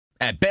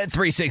At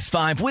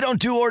Bet365, we don't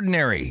do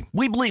ordinary.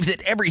 We believe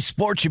that every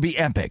sport should be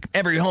epic.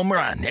 Every home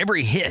run,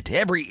 every hit,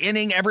 every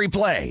inning, every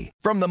play.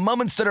 From the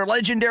moments that are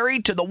legendary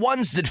to the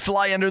ones that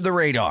fly under the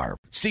radar.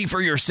 See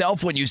for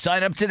yourself when you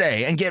sign up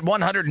today and get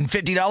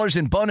 $150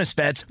 in bonus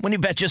bets when you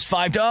bet just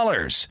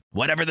 $5.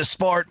 Whatever the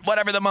sport,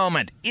 whatever the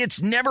moment,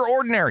 it's never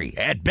ordinary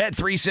at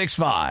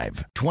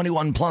Bet365.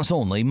 21 plus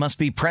only. Must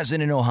be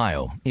present in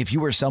Ohio. If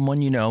you or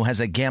someone you know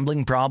has a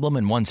gambling problem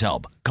and wants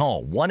help,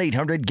 call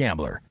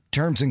 1-800-GAMBLER.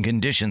 Terms and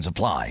conditions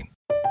apply.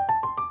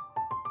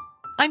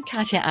 I'm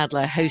Katya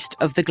Adler, host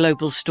of The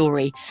Global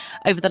Story.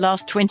 Over the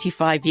last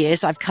 25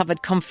 years, I've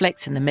covered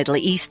conflicts in the Middle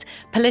East,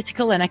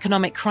 political and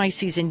economic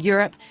crises in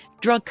Europe,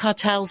 drug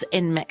cartels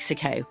in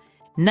Mexico.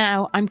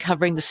 Now I'm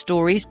covering the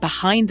stories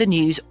behind the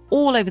news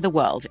all over the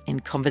world in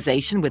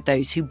conversation with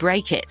those who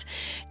break it.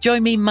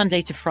 Join me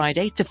Monday to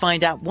Friday to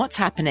find out what's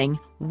happening,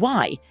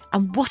 why,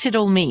 and what it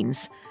all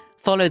means.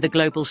 Follow The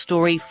Global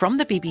Story from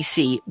the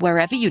BBC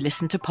wherever you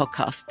listen to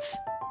podcasts.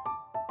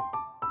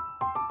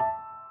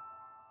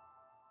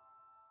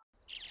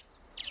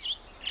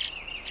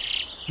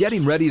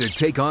 Getting ready to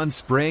take on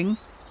spring?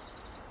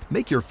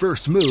 Make your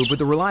first move with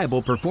the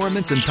reliable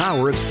performance and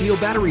power of Steel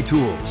battery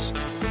tools.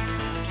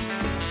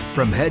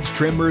 From hedge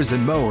trimmers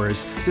and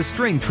mowers to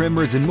string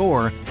trimmers and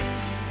more,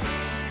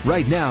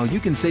 right now you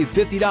can save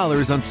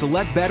 $50 on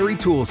select battery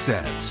tool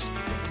sets.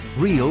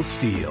 Real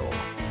Steel.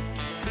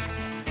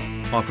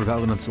 Offer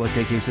valid on select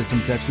AK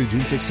system sets through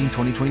June 16,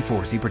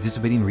 2024. See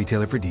participating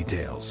retailer for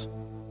details.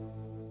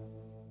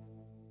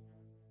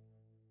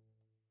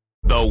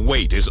 The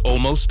wait is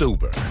almost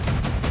over.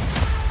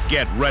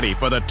 Get ready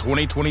for the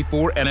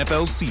 2024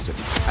 NFL season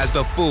as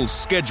the full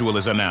schedule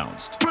is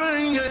announced.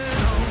 Bring it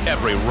on.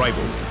 Every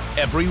rivalry,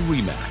 every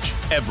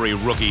rematch, every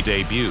rookie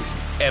debut,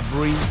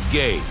 every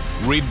game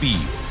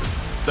revealed.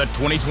 The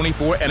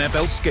 2024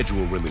 NFL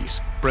schedule release,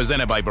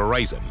 presented by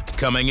Verizon,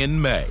 coming in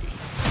May.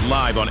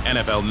 Live on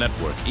NFL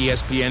Network,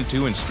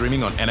 ESPN2, and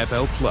streaming on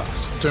NFL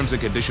Plus. Terms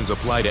and conditions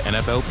apply to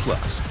NFL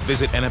Plus.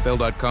 Visit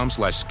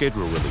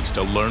NFL.com/schedule release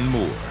to learn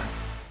more.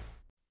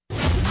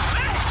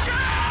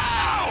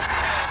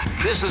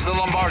 This is the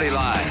Lombardi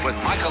Line with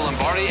Michael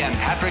Lombardi and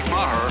Patrick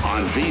Maher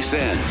on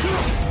VSiN.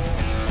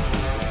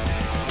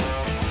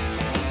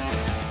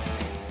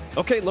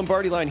 Okay,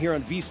 Lombardi Line here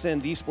on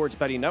VSiN, the Sports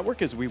Betting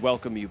Network, as we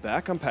welcome you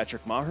back. I'm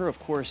Patrick Maher. Of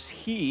course,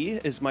 he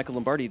is Michael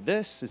Lombardi.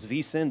 This is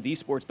VSiN, the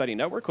Sports Betting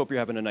Network. Hope you're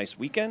having a nice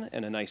weekend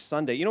and a nice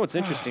Sunday. You know what's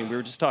interesting? We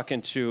were just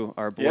talking to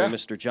our boy,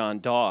 Mr.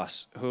 John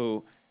Doss,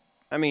 who...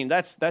 I mean,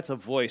 that's a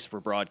voice for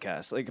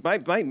broadcast. Like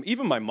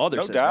even my mother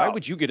says, "Why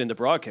would you get into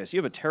broadcast? You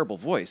have a terrible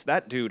voice."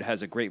 That dude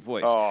has a great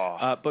voice.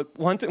 But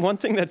one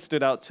thing that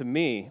stood out to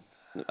me,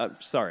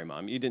 sorry,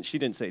 Mom, she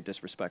didn't say it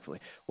disrespectfully.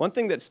 One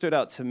thing that stood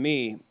out to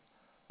me,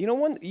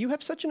 you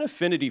have such an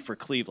affinity for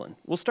Cleveland.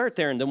 We'll start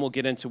there, and then we'll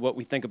get into what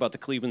we think about the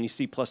Cleveland. You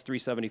see plus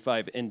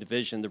 375 in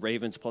division, the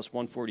Ravens plus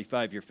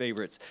 145, your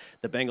favorites,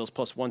 the Bengals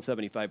plus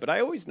 175. But I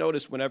always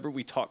notice whenever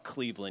we talk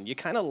Cleveland, you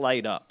kind of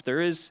light up.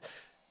 There's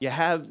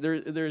a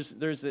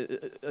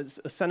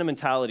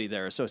sentimentality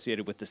there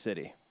associated with the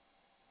city.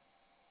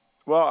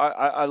 Well,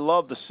 I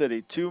love the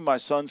city. Two of my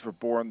sons were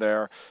born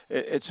there.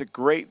 It's a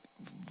great,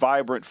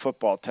 vibrant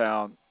football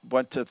town.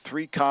 Went to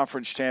 3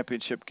 conference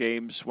championship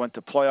games, went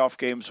to playoff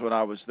games when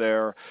I was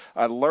there.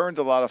 I learned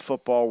a lot of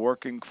football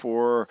working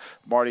for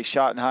Marty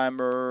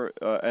Schottenheimer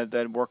and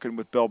then working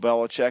with Bill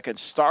Belichick and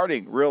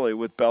starting really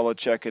with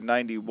Belichick in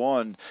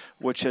 91,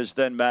 which has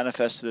then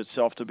manifested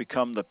itself to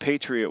become the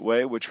Patriot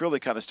way, which really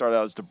kind of started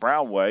out as the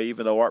Brown way,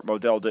 even though Art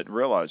Modell didn't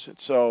realize it.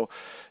 So,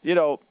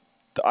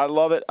 I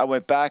love it. I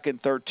went back in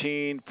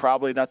 2013,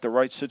 probably not the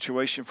right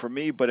situation for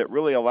me, but it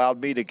really allowed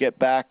me to get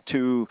back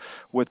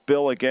with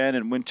Bill again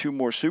and win 2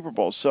 more Super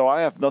Bowls. So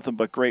I have nothing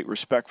but great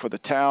respect for the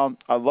town.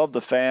 I love the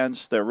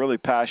fans. They're really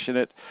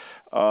passionate.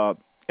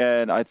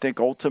 And I think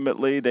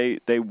ultimately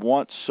they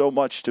want so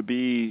much to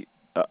be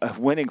a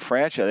winning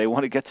franchise. They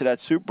want to get to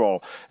that Super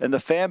Bowl. And the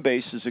fan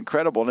base is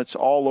incredible, and it's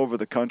all over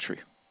the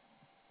country.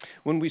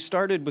 When we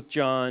started with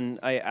John,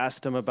 I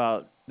asked him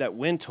about that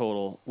win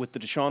total with the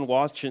Deshaun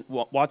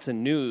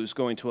Watson news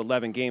going to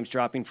 11 games,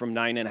 dropping from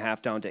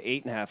 9.5 down to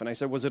 8.5. And I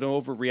said, was it an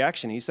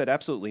overreaction? He said,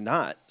 absolutely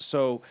not.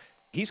 So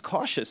he's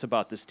cautious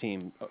about this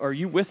team. Are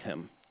you with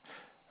him?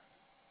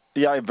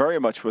 Yeah, I'm very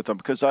much with him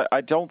because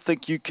I don't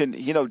think you can,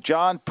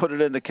 John put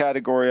it in the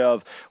category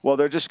of, well,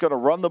 they're just going to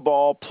run the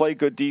ball, play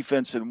good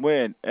defense, and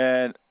win.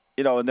 And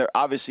and there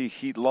obviously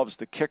he loves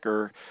the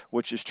kicker,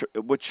 which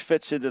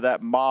fits into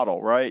that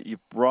model, right? You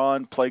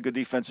run, play good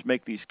defense,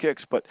 make these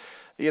kicks. But,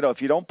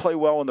 if you don't play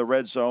well in the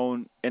red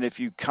zone and if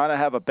you kind of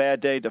have a bad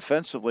day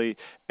defensively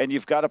and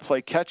you've got to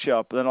play catch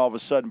up, then all of a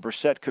sudden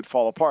Brissett could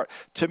fall apart.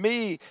 To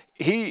me,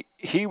 he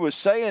was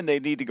saying they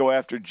need to go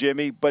after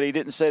Jimmy, but he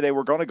didn't say they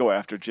were going to go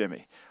after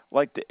Jimmy.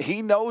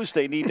 He knows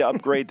they need to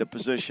upgrade the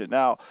position.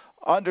 Now,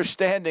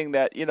 understanding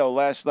that,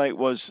 last night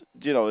was,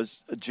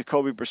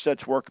 Jacoby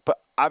Brissett's work. But,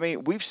 I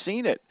mean, we've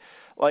seen it.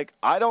 Like,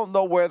 I don't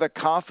know where the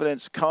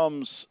confidence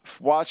comes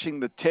watching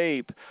the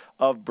tape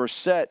of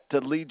Brissett to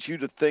lead you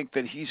to think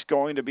that he's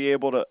going to be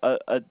able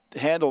to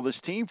handle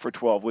this team for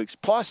 12 weeks.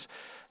 Plus,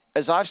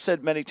 as I've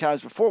said many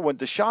times before, when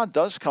Deshaun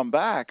does come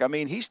back, I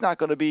mean, he's not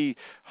going to be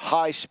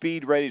high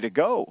speed ready to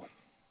go.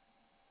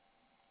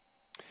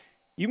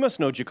 You must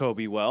know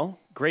Jacoby well.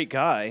 Great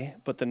guy,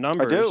 but the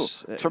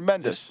numbers... I do.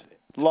 Tremendous.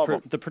 Love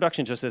him. The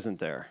production just isn't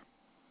there.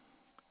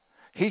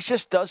 He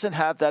just doesn't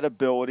have that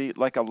ability,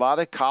 like a lot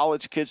of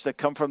college kids that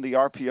come from the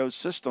RPO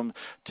system,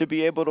 to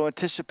be able to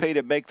anticipate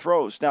and make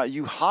throws. Now,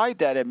 you hide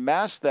that and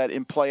mask that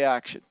in play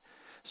action.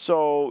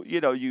 So,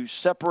 you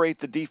separate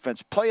the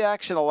defense. Play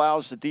action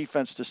allows the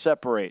defense to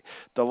separate.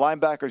 The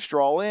linebackers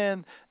draw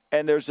in,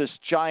 and there's this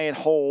giant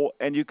hole,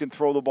 and you can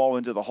throw the ball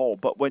into the hole.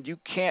 But when you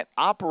can't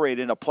operate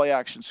in a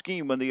play-action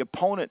scheme, when the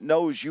opponent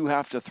knows you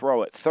have to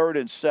throw it, 3rd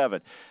and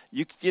 7,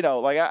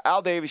 like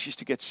Al Davis used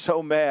to get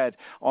so mad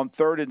on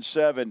 3rd and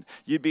 7,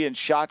 you'd be in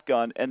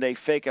shotgun, and they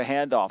fake a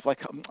handoff.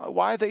 Like,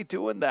 why are they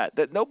doing that?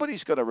 That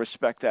nobody's going to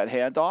respect that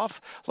handoff.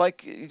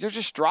 Like, they're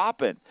just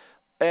dropping.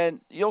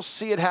 And you'll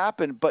see it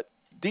happen, but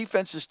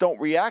defenses don't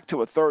react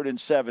to a 3rd and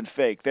 7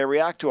 fake. They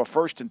react to a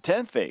 1st and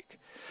 10 fake.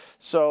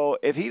 So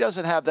if he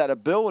doesn't have that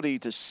ability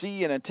to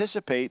see and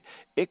anticipate,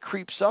 it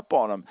creeps up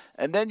on him.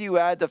 And then you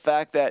add the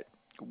fact that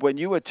when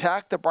you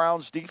attack the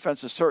Browns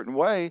defense a certain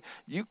way,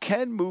 you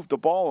can move the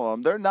ball on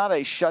them. They're not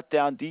a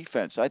shutdown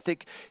defense. I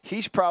think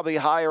he's probably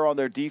higher on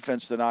their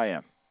defense than I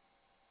am.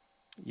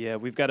 Yeah,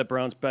 we've got a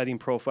Browns betting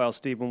profile,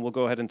 Stephen. We'll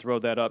go ahead and throw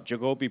that up.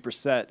 Jacoby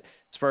Brissett,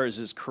 as far as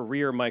his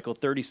career, Michael,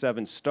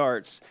 37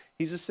 starts.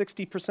 He's a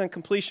 60%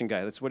 completion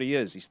guy. That's what he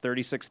is. He's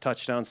 36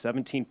 touchdowns,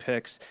 17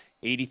 picks,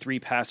 83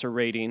 passer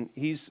rating.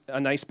 He's a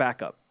nice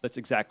backup. That's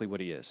exactly what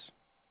he is.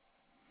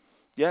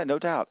 Yeah, no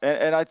doubt.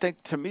 And I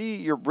think, to me,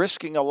 you're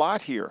risking a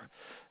lot here.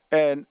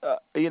 And,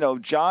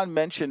 John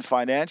mentioned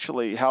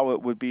financially how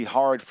it would be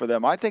hard for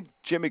them. I think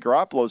Jimmy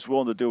Garoppolo is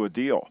willing to do a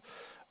deal.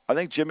 I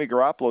think Jimmy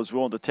Garoppolo is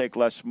willing to take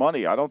less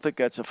money. I don't think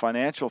that's a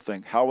financial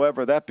thing.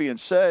 However, that being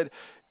said,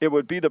 it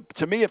would be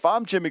to me, if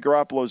I'm Jimmy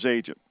Garoppolo's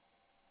agent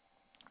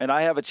and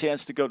I have a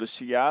chance to go to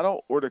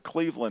Seattle or to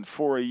Cleveland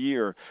for a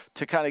year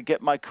to kind of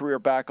get my career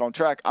back on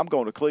track, I'm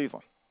going to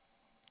Cleveland.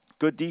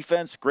 Good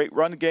defense, great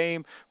run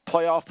game,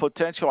 playoff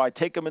potential. I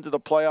take them into the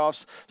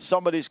playoffs.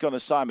 Somebody's going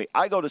to sign me.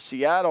 I go to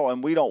Seattle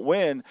and we don't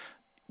win.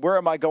 Where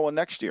am I going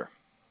next year?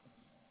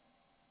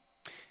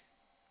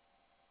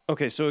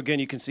 Okay, so again,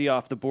 you can see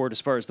off the board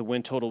as far as the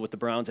win total with the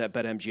Browns at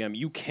BetMGM.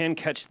 You can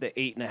catch the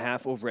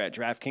 8.5 over at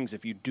DraftKings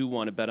if you do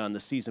want to bet on the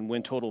season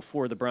win total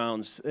for the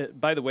Browns.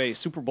 By the way,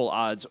 Super Bowl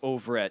odds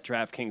over at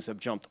DraftKings have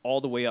jumped all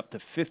the way up to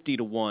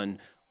 50-1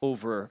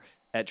 over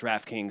at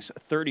DraftKings,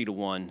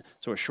 30-1,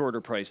 so a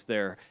shorter price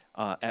there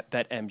at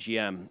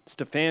BetMGM.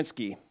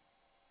 Stefanski,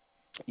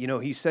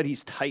 he said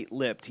he's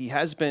tight-lipped. He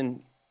has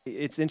been.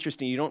 It's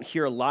interesting. You don't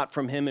hear a lot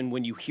from him, and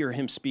when you hear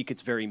him speak,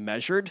 it's very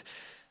measured.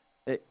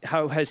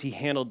 How has he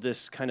handled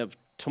this kind of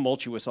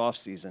tumultuous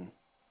offseason?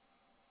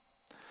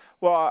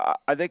 Well,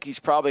 I think he's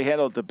probably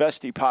handled the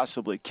best he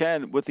possibly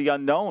can with the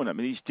unknown. I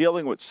mean, he's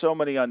dealing with so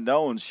many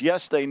unknowns.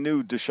 Yes, they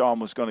knew Deshaun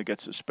was going to get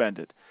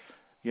suspended.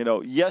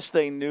 Yes,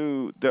 they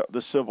knew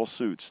the civil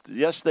suits.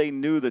 Yes, they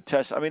knew the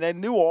test. I mean, they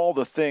knew all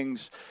the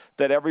things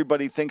that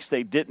everybody thinks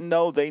they didn't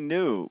know. They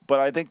knew, but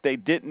I think they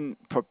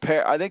didn't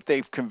prepare. I think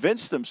they've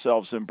convinced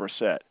themselves in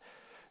Brissett.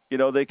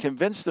 They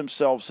convince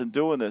themselves in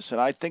doing this. And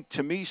I think,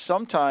 to me,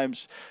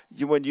 sometimes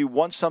when you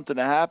want something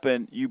to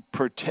happen, you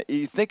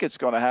think it's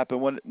going to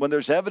happen when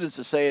there's evidence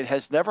to say it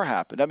has never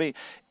happened. I mean,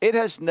 it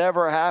has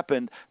never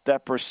happened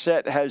that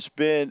Brissett has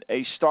been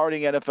a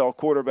starting NFL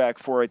quarterback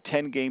for a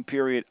 10-game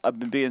period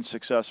of being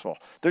successful.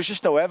 There's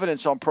just no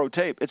evidence on pro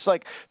tape. It's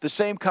like the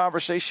same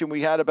conversation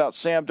we had about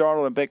Sam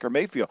Darnold and Baker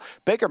Mayfield.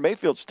 Baker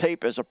Mayfield's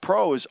tape as a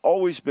pro has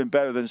always been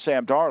better than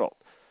Sam Darnold.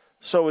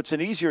 So it's an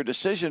easier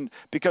decision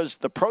because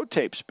the pro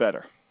tape's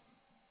better.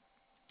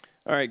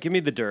 All right, give me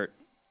the dirt.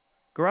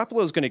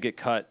 Garoppolo's going to get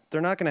cut.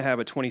 They're not going to have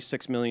a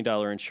 $26 million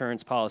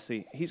insurance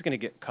policy. He's going to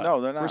get cut.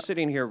 No, they're not. We're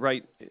sitting here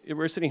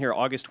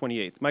August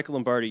 28th. Michael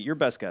Lombardi, your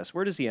best guess.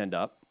 Where does he end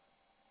up?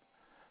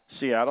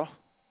 Seattle.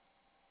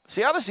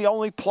 Seattle's the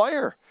only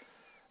player.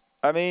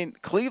 I mean,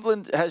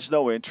 Cleveland has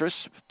no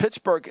interest.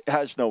 Pittsburgh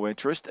has no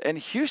interest. And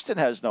Houston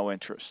has no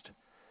interest.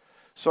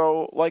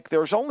 So,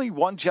 there's only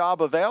one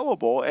job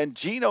available, and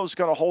Geno's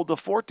going to hold the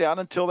fort down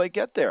until they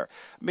get there.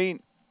 I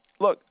mean,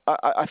 look,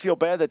 I feel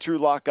bad that Drew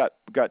Lock got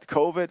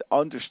COVID.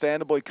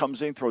 Understandable. He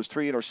comes in, throws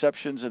 3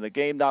 interceptions in the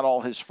game. Not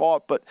all his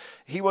fault, but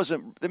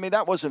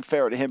that wasn't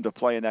fair to him to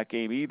play in that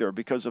game either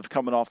because of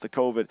coming off the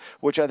COVID,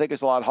 which I think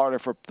is a lot harder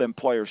than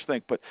players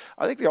think. But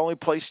I think the only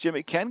place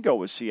Jimmy can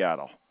go is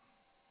Seattle.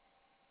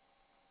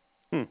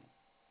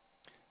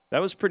 That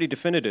was pretty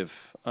definitive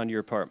on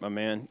your part, my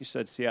man. You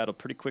said Seattle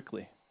pretty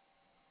quickly.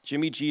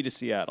 Jimmy G to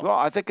Seattle. Well,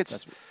 I think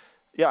it's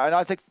yeah, and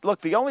I think,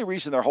 look, the only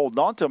reason they're holding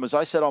on to him, as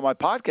I said on my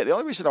podcast, the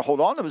only reason they're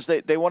holding on to him is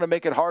they want to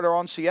make it harder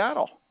on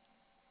Seattle.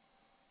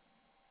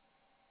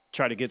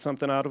 Try to get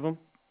something out of him?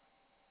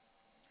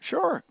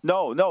 Sure.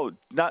 No,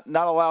 not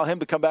allow him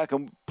to come back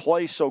and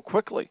play so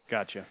quickly.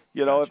 Gotcha.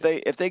 You know,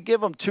 if they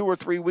give him 2 or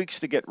 3 weeks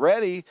to get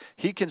ready,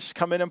 he can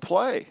come in and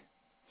play.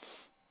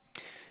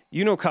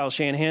 You know Kyle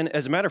Shanahan.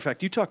 As a matter of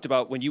fact, you talked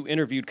about when you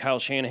interviewed Kyle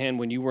Shanahan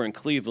when you were in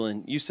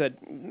Cleveland, you said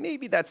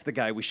maybe that's the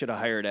guy we should have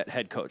hired at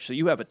head coach. So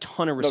you have a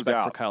ton of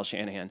respect for Kyle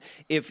Shanahan.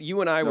 If you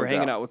and I were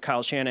hanging out with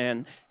Kyle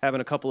Shanahan, having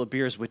a couple of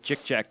beers with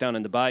Jick Jack down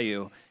in the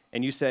Bayou,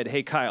 and you said,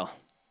 hey, Kyle,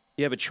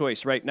 you have a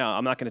choice right now.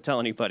 I'm not going to tell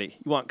anybody.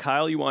 You want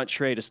Kyle, you want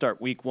Trey to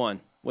start week 1.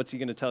 What's he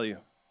going to tell you?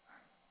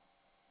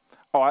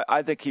 Oh,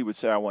 I think he would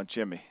say, I want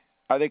Jimmy.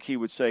 I think he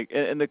would say,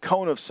 in the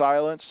cone of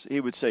silence,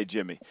 he would say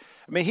Jimmy.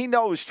 I mean, he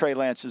knows Trey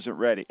Lance isn't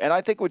ready. And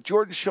I think what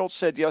Jordan Schultz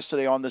said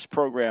yesterday on this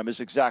program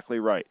is exactly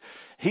right.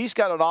 He's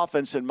got an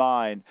offense in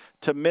mind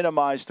to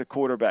minimize the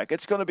quarterback.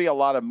 It's going to be a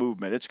lot of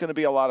movement. It's going to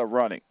be a lot of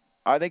running.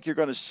 I think you're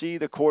going to see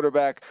the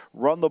quarterback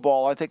run the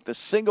ball. I think the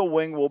single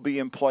wing will be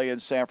in play in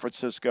San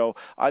Francisco.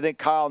 I think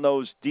Kyle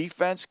knows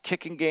defense,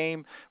 kicking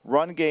game,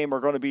 run game are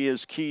going to be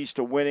his keys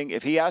to winning.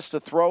 If he has to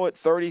throw it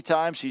 30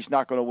 times, he's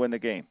not going to win the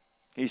game.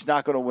 He's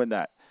not going to win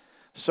that.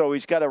 So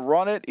he's got to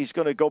run it. He's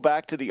going to go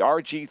back to the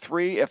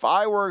RG3. If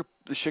I were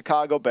the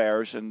Chicago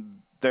Bears,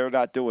 and they're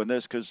not doing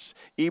this because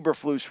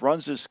Eberflus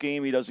runs his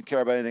scheme, he doesn't care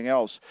about anything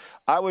else,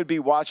 I would be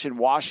watching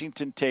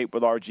Washington tape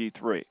with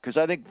RG3 because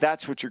I think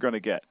that's what you're going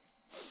to get.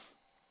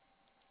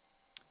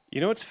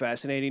 You know what's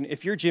fascinating?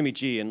 If you're Jimmy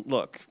G, and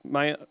look,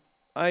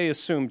 I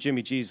assume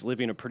Jimmy G's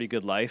living a pretty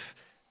good life,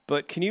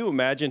 but can you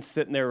imagine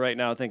sitting there right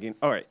now thinking,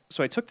 all right,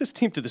 so I took this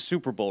team to the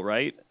Super Bowl,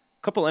 right?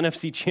 Couple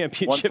NFC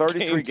championship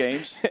 133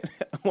 games.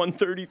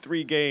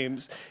 133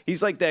 games.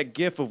 He's like that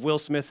gif of Will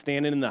Smith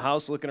standing in the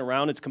house looking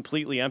around. It's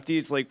completely empty.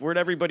 It's like, where'd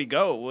everybody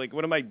go? Like,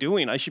 what am I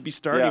doing? I should be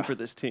starting for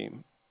this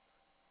team.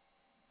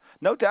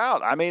 No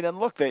doubt. I mean, and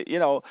look,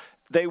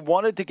 they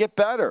wanted to get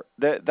better.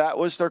 That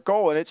was their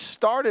goal. And it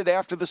started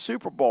after the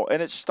Super Bowl.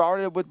 And it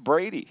started with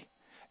Brady.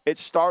 It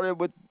started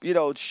with,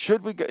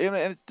 should we go?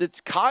 And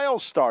Kyle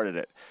started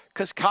it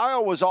because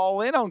Kyle was all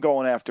in on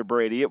going after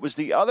Brady. It was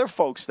the other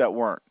folks that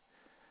weren't.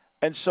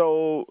 And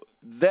so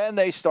then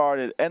they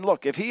started. And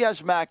look, if he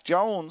has Mac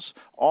Jones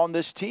on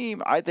this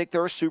team, I think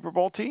they're a Super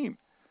Bowl team.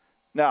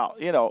 Now,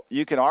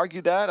 you can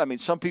argue that. I mean,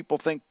 some people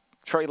think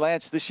Trey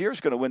Lance this year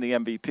is going to win the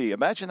MVP.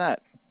 Imagine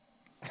that.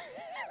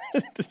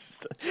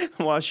 Just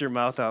wash your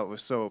mouth out with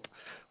soap.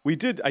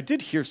 I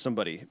did hear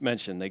somebody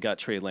mention they got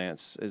Trey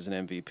Lance as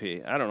an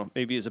MVP. I don't know,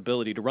 maybe his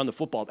ability to run the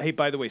football. Hey,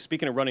 by the way,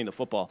 speaking of running the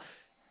football,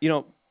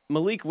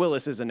 Malik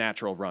Willis is a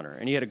natural runner,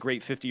 and he had a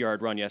great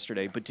 50-yard run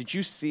yesterday. But did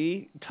you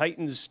see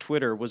Titans'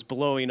 Twitter was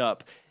blowing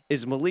up?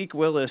 Is Malik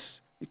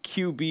Willis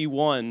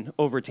QB1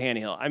 over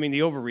Tannehill? I mean, the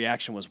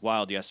overreaction was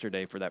wild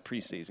yesterday for that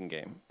preseason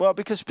game. Well,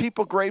 because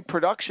people grade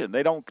production.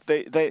 They don't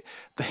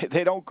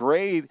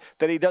grade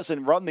that he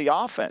doesn't run the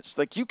offense.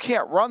 Like, you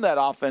can't run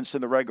that offense in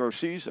the regular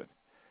season.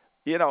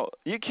 You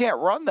can't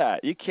run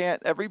that. You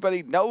can't.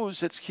 Everybody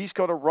knows he's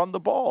going to run the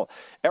ball.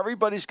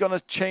 Everybody's going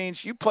to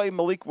change. You play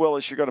Malik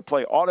Willis, you're going to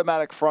play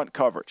automatic front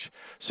coverage.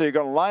 So you're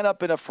going to line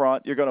up in a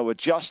front. You're going to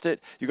adjust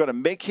it. You're going to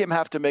make him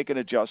have to make an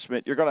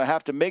adjustment. You're going to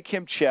have to make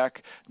him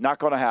check. Not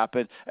going to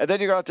happen. And then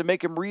you're going to have to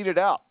make him read it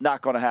out.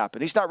 Not going to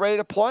happen. He's not ready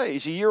to play.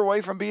 He's a year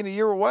away from being a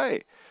year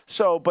away.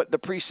 So, but the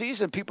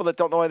preseason, people that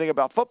don't know anything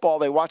about football,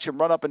 they watch him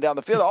run up and down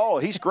the field. Oh,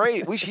 he's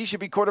great. He should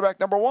be quarterback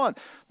number 1.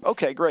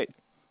 Okay, great.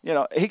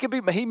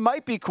 He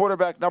might be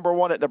quarterback number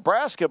 1 at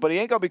Nebraska, but he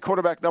ain't going to be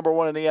quarterback number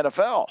 1 in the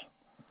NFL.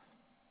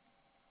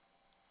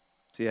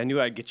 See, I knew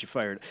I'd get you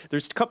fired.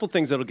 There's a couple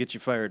things that'll get you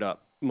fired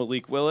up.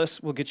 Malik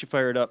Willis will get you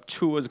fired up.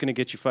 Tua's going to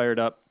get you fired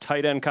up.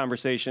 Tight end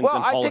conversations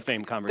and Hall of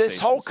Fame conversations.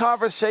 This whole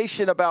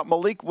conversation about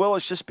Malik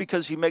Willis, just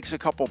because he makes a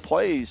couple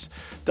plays,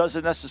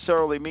 doesn't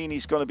necessarily mean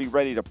he's going to be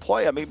ready to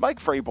play. I mean,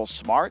 Mike Vrabel's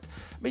smart.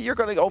 I mean, you're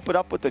going to open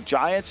up with the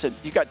Giants, and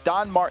you got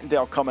Don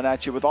Martindale coming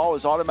at you with all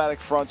his automatic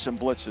fronts and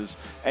blitzes,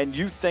 and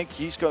you think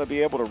he's going to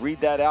be able to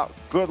read that out?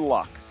 Good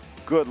luck.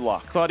 Good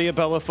luck. Claudia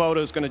Bellafoto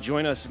is going to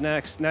join us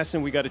next.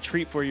 Nesson, we got a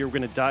treat for you. We're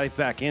going to dive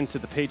back into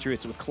the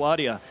Patriots with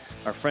Claudia,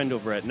 our friend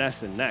over at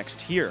Nesson,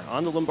 next here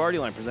on the Lombardi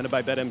Line, presented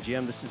by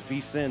BetMGM. This is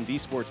VSiN, the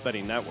Sports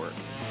Betting Network.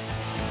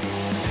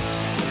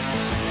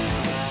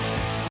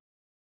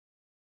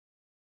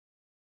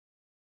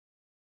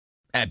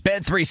 At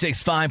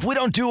Bet365, we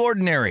don't do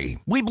ordinary.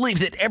 We believe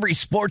that every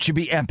sport should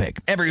be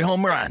epic. Every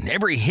home run,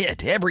 every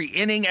hit, every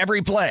inning,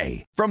 every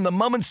play. From the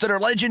moments that are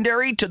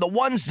legendary to the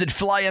ones that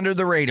fly under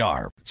the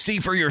radar. See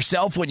for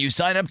yourself when you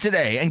sign up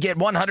today and get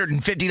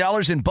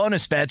 $150 in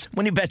bonus bets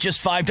when you bet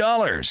just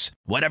 $5.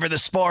 Whatever the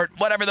sport,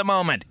 whatever the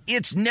moment,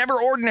 it's never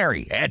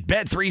ordinary at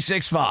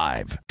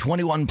Bet365.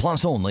 21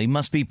 plus only.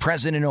 Must be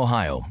present in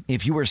Ohio.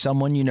 If you or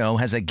someone you know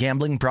has a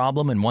gambling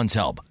problem and wants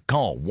help,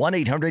 call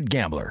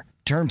 1-800-GAMBLER.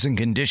 Terms and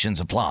conditions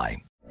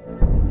apply.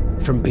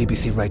 From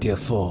BBC Radio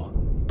 4,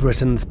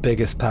 Britain's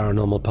biggest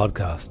paranormal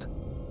podcast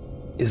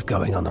is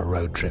going on a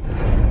road trip.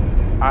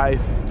 I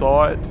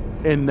thought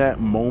in that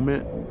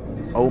moment,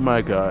 oh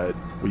my God,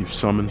 we've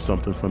summoned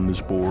something from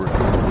this board.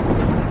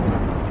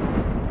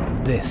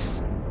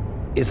 This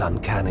is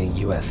Uncanny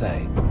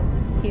USA.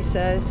 He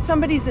says,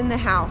 somebody's in the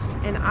house,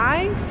 and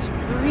I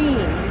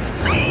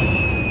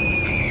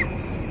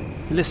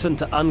Listen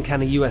to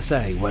Uncanny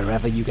USA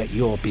wherever you get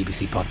your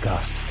BBC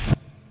podcasts,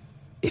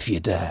 if you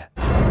dare.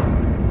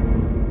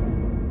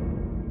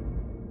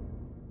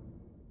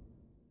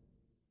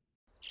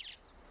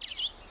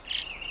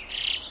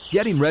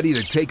 Getting ready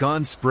to take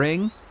on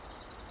spring?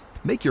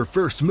 Make your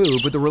first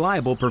move with the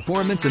reliable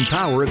performance and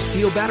power of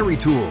Steel battery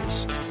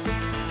tools.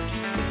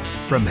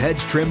 From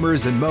hedge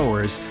trimmers and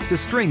mowers to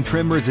string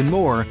trimmers and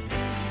more,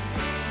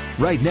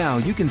 right now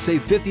you can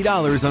save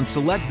 $50 on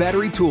select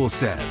battery tool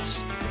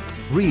sets.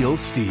 Real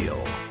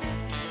Steel.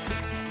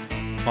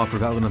 Offer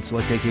valid on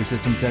select AK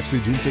system sets through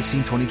June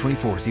 16,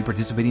 2024. See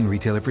participating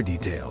retailer for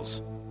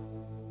details.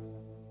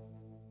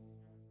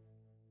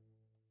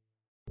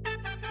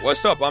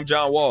 What's up? I'm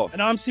John Wall.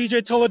 And I'm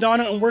CJ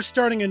Toledano, and we're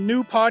starting a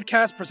new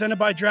podcast presented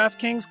by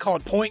DraftKings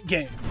called Point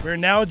Game. We're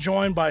now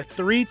joined by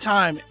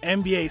three-time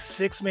NBA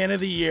Sixth Man of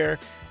the Year,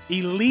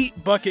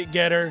 elite bucket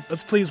getter.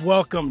 Let's please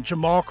welcome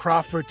Jamal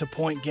Crawford to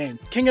Point Game.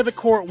 King of the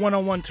Court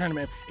one-on-one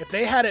tournament. If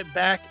they had it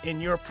back in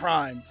your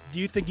prime, do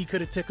you think you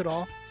could have took it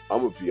all? I'm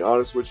going to be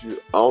honest with you.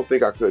 I don't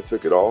think I could have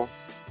took it all,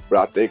 but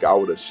I think I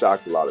would have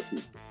shocked a lot of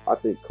people. I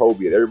think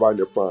Kobe and everybody in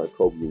their prime,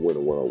 Kobe would win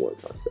a one-on-one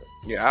contest.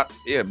 Yeah,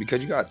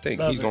 because you got to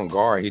think he's going to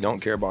guard. He don't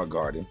care about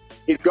guarding.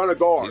 He's going to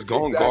guard. He's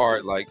going to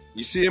guard. Like,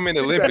 you see him in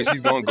the Olympics, he's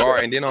going to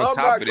guard. And then on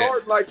top of that. I'm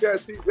not like that,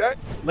 see that?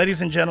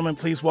 Ladies and gentlemen,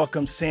 please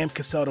welcome Sam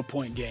Cassell to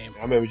Point Game.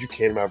 I remember you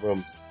came to my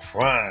room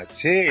crying,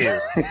 tears,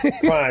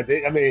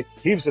 crying. I mean,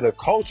 he was in a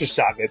culture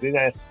shock. And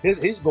then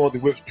he's going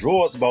through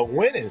withdrawals about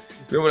winning.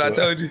 Remember what I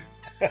told you?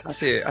 I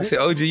said,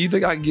 OG, you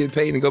think I can get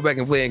paid and go back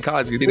and play in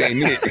college because it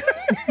ain't it?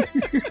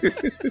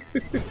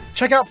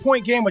 Check out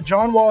Point Game with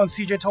John Wall and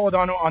CJ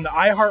Toledano on the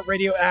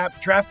iHeartRadio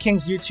app,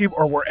 DraftKings YouTube,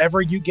 or wherever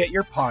you get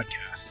your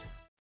podcasts.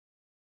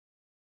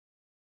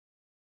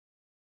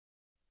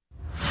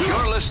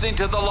 You're listening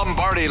to The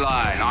Lombardi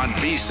Line on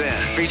VSiN,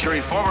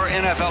 featuring former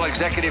NFL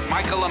executive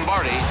Michael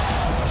Lombardi.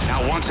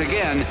 Now, once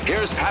again,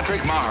 here's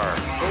Patrick Maher.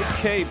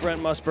 Okay,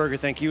 Brent Musburger,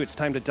 thank you. It's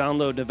time to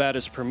download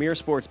Nevada's premier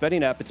sports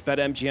betting app. It's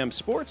BetMGM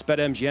Sports.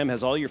 BetMGM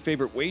has all your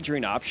favorite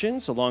wagering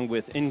options, along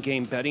with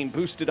in-game betting,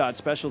 boosted odds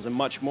specials, and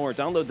much more.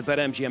 Download the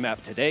BetMGM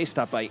app today.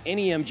 Stop by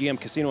any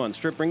MGM casino on the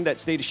Strip. Bring that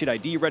state-of-shit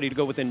ID ready to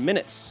go within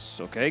minutes.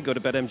 Okay, go to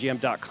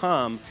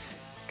BetMGM.com.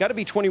 Got to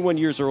be 21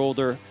 years or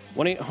older.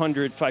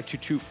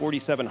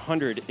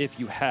 1-800-522-4700 if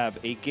you have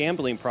a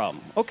gambling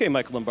problem. Okay,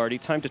 Michael Lombardi,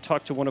 time to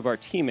talk to one of our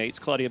teammates,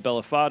 Claudia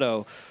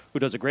Bellafato, who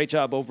does a great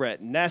job over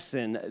at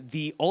Nesson,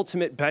 the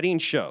ultimate betting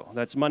show.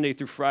 That's Monday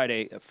through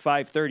Friday at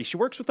 5:30. She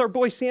works with our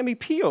boy Sammy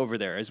P over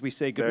there as we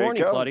say, good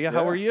morning, Claudia. Yeah.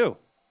 How are you?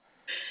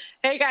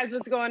 Hey, guys.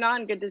 What's going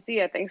on? Good to see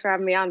you. Thanks for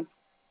having me on.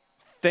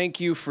 Thank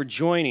you for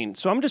joining.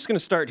 So I'm just going to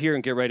start here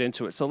and get right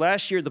into it. So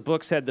last year, the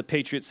books had the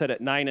Patriots set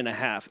at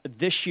 9.5.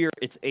 This year,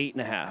 it's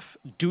 8.5.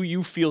 Do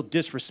you feel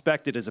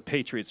disrespected as a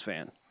Patriots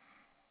fan?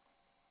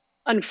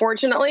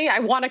 Unfortunately, I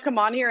want to come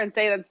on here and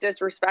say that's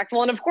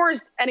disrespectful. And of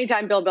course,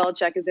 anytime Bill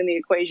Belichick is in the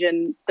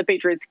equation, the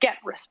Patriots get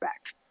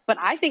respect. But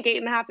I think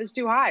 8.5 is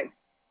too high.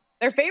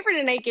 They're favored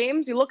in 8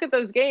 games. You look at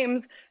those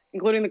games,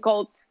 including the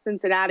Colts,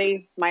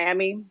 Cincinnati,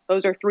 Miami.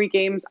 Those are 3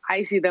 games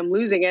I see them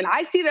losing in.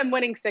 I see them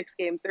winning 6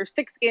 games. There's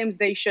 6 games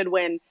they should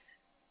win.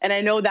 And I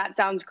know that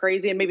sounds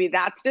crazy and maybe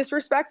that's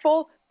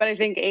disrespectful, but I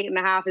think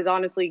 8.5 is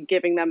honestly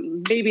giving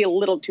them maybe a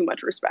little too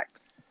much respect.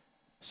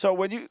 So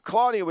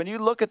Claudia, when you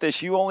look at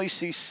this, you only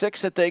see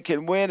 6 that they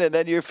can win, and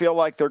then you feel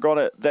like they're going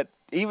to, that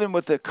even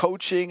with the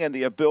coaching and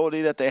the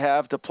ability that they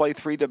have to play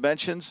 3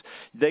 dimensions,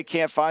 they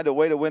can't find a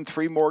way to win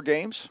 3 more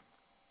games?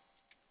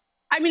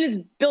 I mean, it's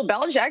Bill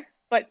Belichick.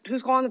 But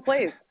who's calling the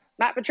plays?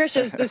 Matt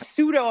Patricia's the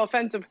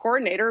pseudo-offensive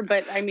coordinator,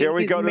 but, I mean,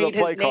 he's made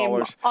his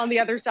name on the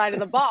other side of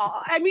the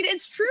ball. I mean,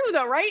 it's true,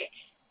 though, right?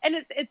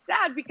 And it's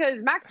sad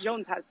because Mac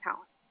Jones has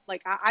talent.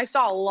 Like, I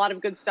saw a lot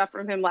of good stuff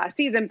from him last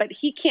season, but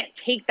he can't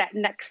take that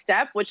next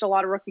step, which a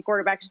lot of rookie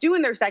quarterbacks do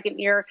in their second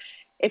year,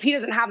 if he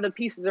doesn't have the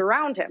pieces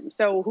around him.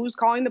 So who's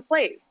calling the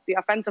plays? The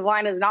offensive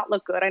line does not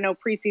look good. I know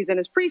preseason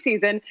is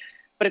preseason,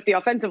 but if the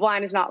offensive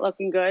line is not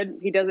looking good,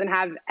 he doesn't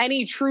have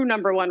any true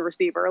number 1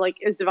 receiver. Like,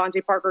 is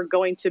Devontae Parker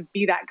going to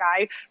be that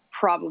guy?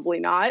 Probably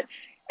not.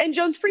 And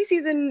Jones'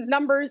 preseason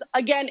numbers,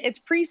 again, it's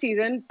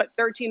preseason, but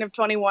 13 of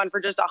 21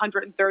 for just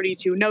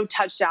 132, no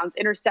touchdowns,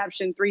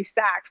 interception, 3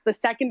 sacks. The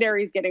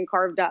secondary is getting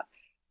carved up.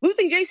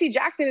 Losing J.C.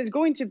 Jackson is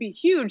going to be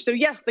huge. So,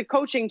 yes, the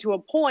coaching to a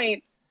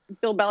point,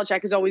 Bill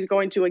Belichick is always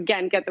going to,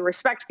 again, get the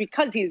respect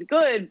because he's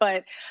good,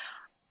 but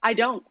I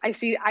don't. I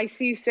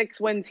see 6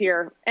 wins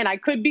here, and I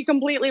could be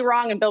completely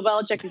wrong, and Bill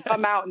Belichick could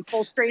come out and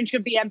Full Strange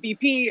could be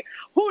MVP.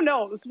 Who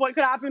knows what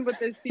could happen with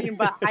this team,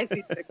 but I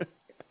see 6.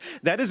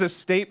 That is a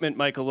statement,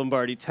 Michael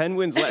Lombardi. 10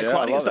 wins left.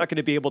 Claudia's not going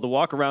to be able to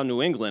walk around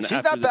New England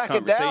after this conversation.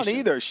 She's not backing down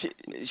either.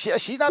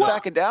 She's not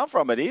backing down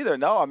from it either.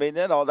 No, I mean,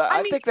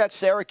 I think that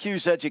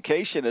Syracuse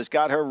education has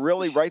got her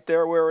really right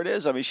there where it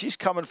is. I mean, she's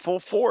coming full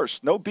force.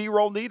 No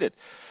B-roll needed.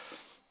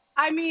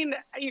 I mean,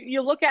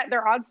 you look at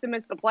their odds to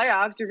miss the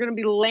playoffs, you're going to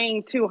be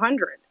laying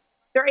 200.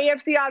 Their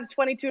AFC odds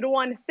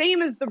 22-1,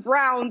 same as the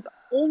Browns,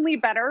 only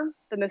better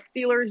than the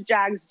Steelers,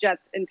 Jags,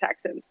 Jets, and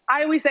Texans.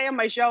 I always say on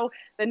my show,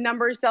 the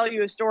numbers tell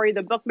you a story.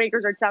 The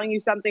bookmakers are telling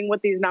you something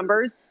with these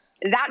numbers.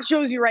 That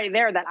shows you right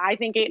there that I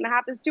think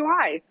 8.5 is too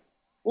high.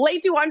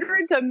 Late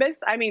 200 to miss.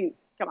 I mean,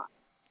 come on.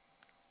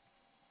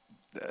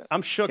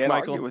 I'm shook, Can't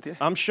Michael. argue with you.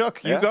 I'm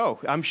shook. You Yeah. go.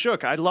 I'm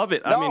shook. I love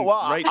it. No, I mean,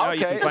 well, right now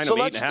you okay, can find so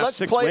them 8.5,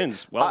 6 play,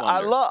 wins. Well I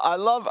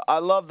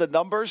under. love the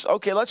numbers.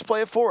 Okay, let's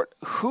play it forward.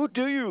 Who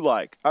do you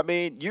like? I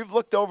mean, you've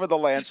looked over the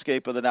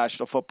landscape of the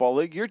National Football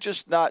League. You're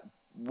just not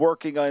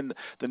working on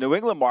the New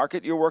England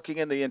market. You're working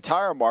in the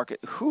entire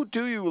market. Who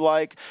do you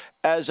like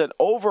as an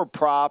over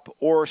prop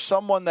or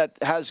someone that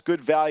has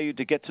good value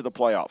to get to the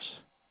playoffs?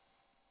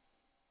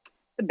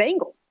 The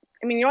Bengals.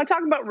 I mean, you want to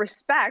talk about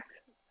respect?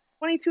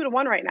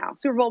 22-1 right now,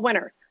 Super Bowl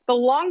winner. The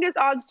longest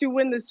odds to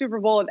win the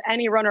Super Bowl of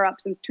any runner-up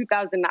since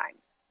 2009.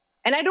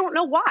 And I don't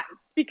know why,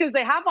 because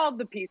they have all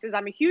the pieces.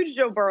 I'm a huge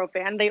Joe Burrow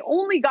fan. They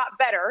only got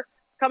better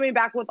coming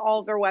back with all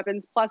of their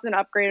weapons, plus an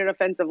upgraded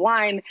offensive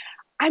line.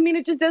 I mean,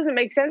 it just doesn't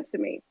make sense to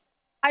me.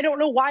 I don't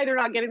know why they're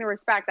not getting the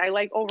respect. I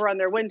like over on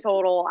their win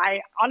total.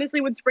 I honestly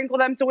would sprinkle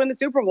them to win the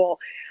Super Bowl.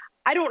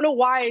 I don't know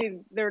why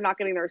they're not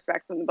getting the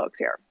respect from the books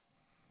here.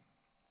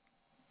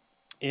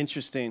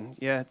 Interesting.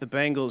 Yeah, the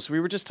Bengals. We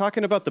were just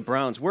talking about the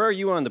Browns. Where are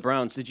you on the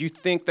Browns? Did you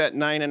think that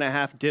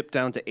 9.5 dip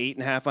down to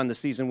 8.5 on the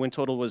season win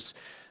total was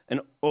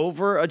an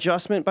over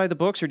adjustment by the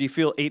books, or do you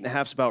feel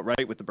 8.5 is about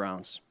right with the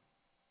Browns?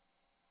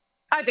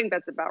 I think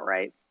that's about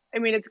right. I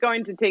mean, it's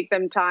going to take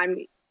them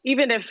time.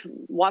 Even if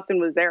Watson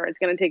was there, it's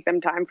going to take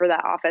them time for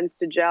that offense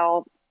to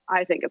gel.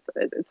 I think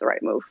it's the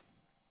right move.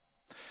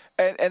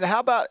 And how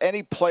about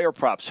any player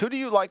props? Who do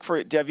you like for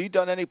it? Have you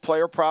done any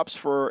player props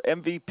for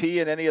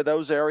MVP in any of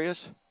those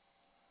areas?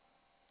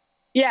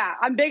 Yeah,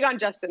 I'm big on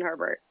Justin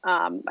Herbert.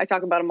 I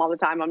talk about him all the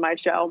time on my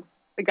show.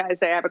 The guys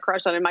say I have a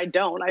crush on him. I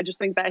don't. I just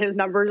think that his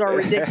numbers are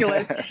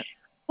ridiculous.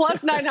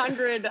 Plus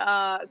 900,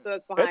 so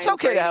it's behind. It's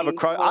okay to have a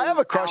crush. I have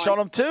a crush on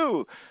him,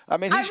 too. I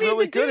mean, he's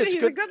really good.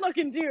 He's a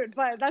good-looking dude,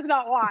 but that's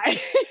not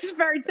why. He's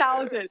very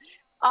talented.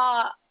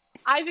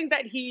 I think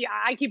that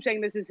I keep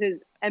saying this is his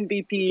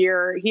MVP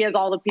year. He has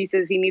all the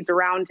pieces he needs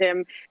around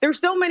him. There's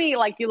so many,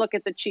 like you look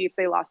at the Chiefs,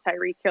 they lost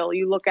Tyreek Hill.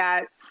 You look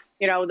at,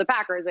 the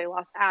Packers, they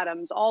lost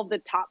Adams. All the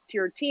top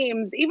tier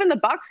teams, even the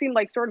Bucs seem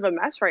like sort of a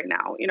mess right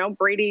now.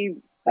 Brady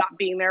not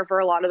being there for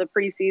a lot of the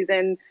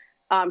preseason.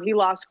 He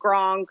lost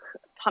Gronk.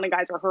 A ton of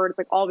guys are hurt. It's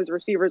like all of his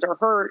receivers are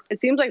hurt.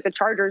 It seems like the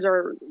Chargers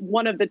are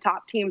one of the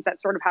top teams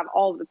that sort of have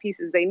all of the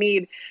pieces they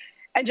need.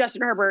 And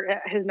Justin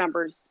Herbert, his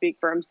numbers speak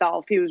for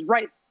himself. He was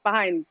right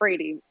behind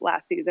Brady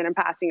last season in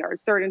passing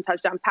yards, third in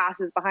touchdown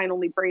passes behind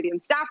only Brady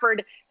and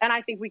Stafford. And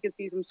I think we could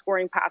see some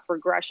scoring pass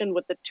regression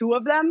with the two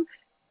of them.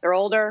 They're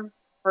older.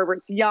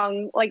 Herbert's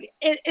young. Like,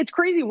 it's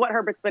crazy what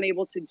Herbert's been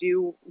able to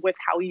do with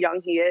how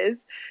young he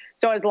is.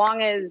 So as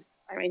long as,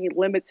 he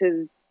limits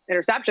his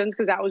interceptions,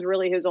 because that was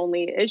really his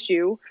only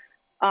issue,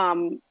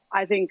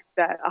 I think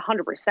that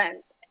 100%.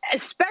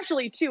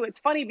 Especially, too, it's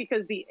funny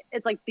because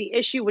it's like the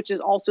issue, which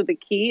is also the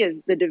key,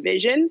 is the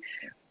division,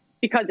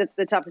 because it's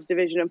the toughest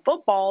division in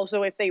football.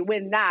 So if they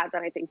win that,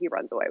 then I think he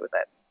runs away with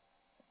it.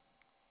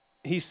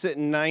 He's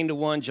sitting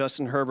 9-1,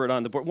 Justin Herbert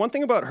on the board. One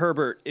thing about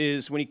Herbert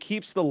is when he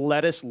keeps the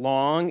lettuce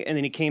long and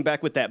then he came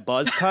back with that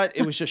buzz cut,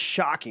 it was just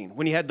shocking.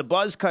 When he had the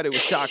buzz cut, it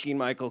was shocking,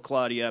 Michael,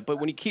 Claudia. But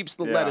when he keeps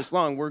the lettuce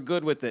long, we're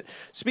good with it.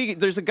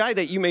 There's a guy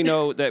that you may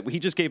know that he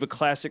just gave a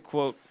classic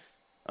quote,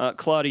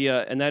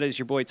 Claudia, and that is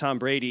your boy Tom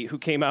Brady, who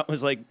came out and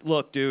was like,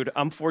 look, dude,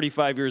 I'm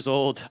 45 years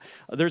old.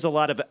 There's a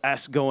lot of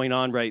S going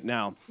on right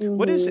now. Mm-hmm.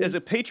 What is, as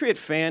a Patriot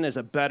fan,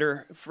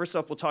 first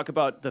off, we'll talk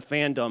about the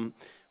fandom.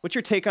 What's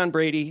your take on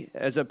Brady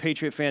as a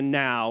Patriot fan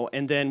now?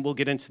 And then we'll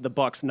get into the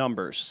Bucs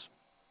numbers.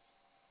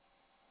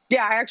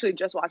 Yeah, I actually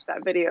just watched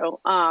that video.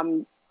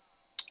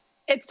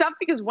 It's tough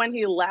because when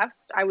he left,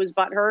 I was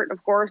butthurt,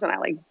 of course, and I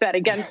bet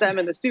against them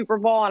in the Super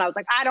Bowl. And I was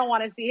like, I don't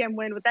want to see him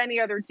win with any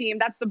other team.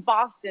 That's the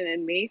Boston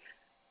in me.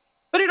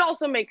 But it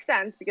also makes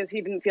sense because he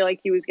didn't feel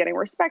like he was getting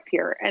respect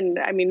here. And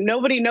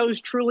nobody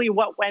knows truly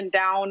what went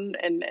down.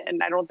 And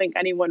I don't think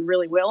anyone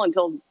really will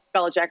until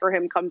Belichick or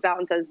him comes out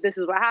and says, this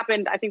is what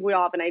happened. I think we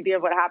all have an idea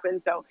of what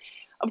happened. So,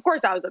 of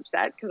course, I was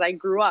upset because I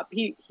grew up.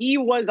 He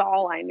was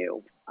all I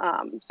knew.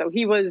 So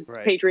he was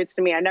right. Patriots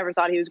to me. I never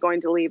thought he was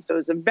going to leave. So it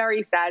was a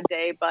very sad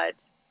day. But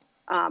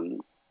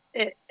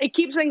it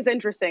keeps things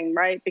interesting,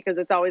 right? Because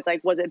it's always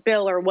like, was it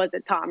Bill or was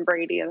it Tom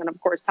Brady? And then, of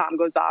course, Tom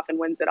goes off and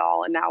wins it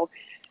all. And now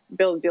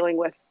Bill's dealing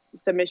with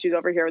some issues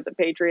over here with the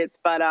Patriots.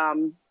 But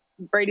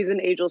Brady's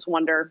an ageless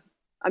wonder.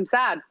 I'm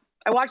sad.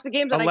 I watch the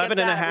games and I get sad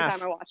every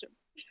time I watch them.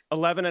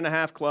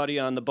 11.5,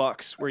 Claudia, on the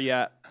Bucs. Where you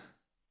at?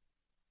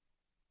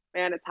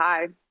 Man, it's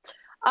high.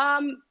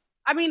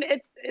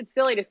 It's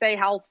silly to say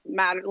health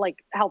matter.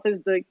 Like, health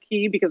is the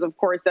key because, of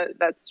course,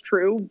 that's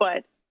true.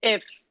 But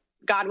if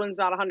Godwin's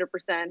not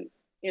 100%,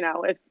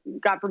 if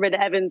God forbid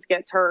Evans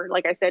gets hurt,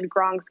 like I said,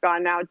 Gronk's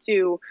gone now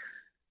too,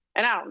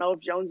 and I don't know if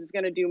Jones is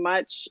going to do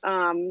much.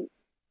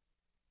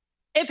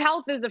 If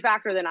health is a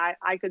factor, then I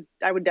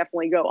would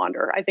definitely go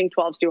under. I think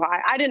 12's too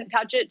high. I didn't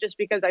touch it just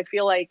because I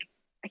feel like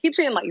I keep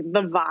saying like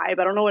the vibe.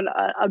 I don't know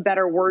a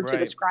better word to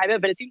describe it,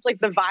 but it seems like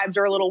the vibes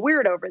are a little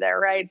weird over there,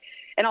 right?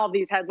 And all of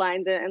these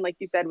headlines. And like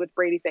you said, with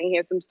Brady saying he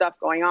has some stuff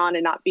going on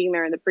and not being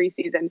there in the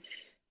preseason,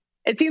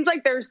 it seems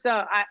like there's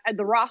the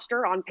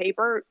roster on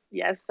paper.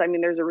 Yes. I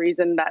mean, there's a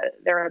reason that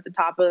they're at the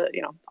top of,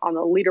 on the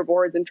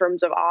leaderboards in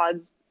terms of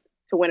odds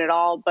to win it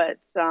all. But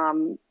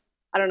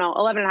I don't know,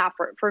 11.5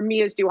 for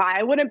me is too high.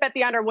 I wouldn't bet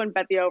the under, wouldn't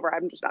bet the over.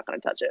 I'm just not going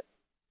to touch it.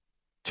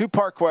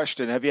 Two-part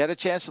question. Have you had a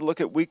chance to look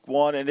at week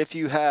one? And if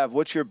you have,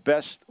 what's your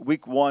best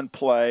week one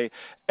play?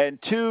 And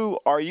two,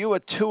 are you a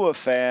Tua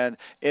fan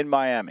in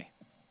Miami?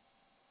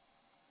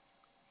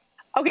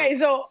 Okay,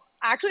 so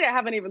actually I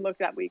haven't even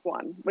looked at week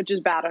one, which is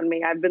bad on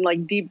me. I've been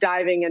like deep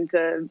diving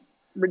into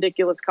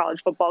ridiculous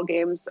college football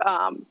games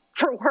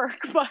for work,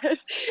 but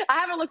I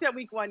haven't looked at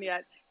week one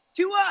yet.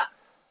 Tua,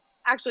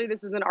 actually,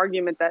 this is an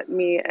argument that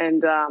me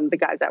and the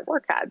guys at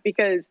work had,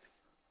 because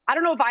I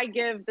don't know if I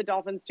give the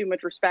Dolphins too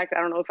much respect. I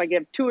don't know if I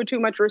give Tua too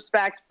much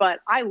respect, but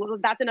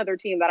that's another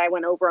team that I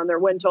went over on their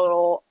win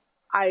total.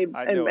 I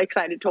am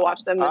excited to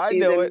watch them this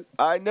season.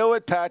 I knew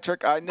it,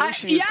 Patrick. I knew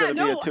she was going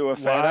to be a Tua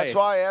fan. Why? That's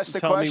why I asked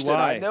the question.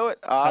 I knew it.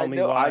 I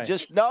knew. I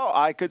just know.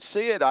 I could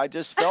see it. I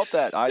just felt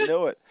that. I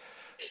knew it.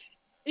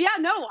 Yeah,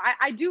 no,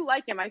 I do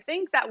like him. I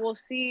think that we'll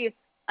see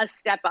a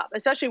step up,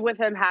 especially with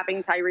him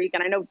having Tyreek.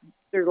 And I know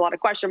there's a lot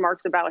of question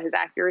marks about his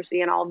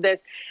accuracy and all of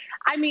this.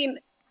 I mean,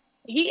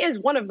 he is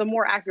one of the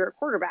more accurate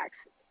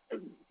quarterbacks.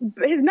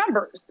 His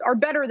numbers are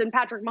better than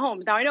Patrick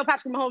Mahomes. Now, I know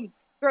Patrick Mahomes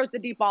throws the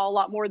deep ball a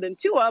lot more than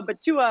Tua,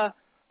 but Tua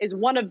is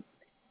one of,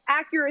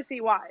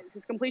 accuracy-wise,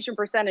 his completion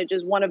percentage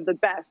is one of the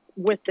best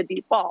with the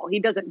deep ball. He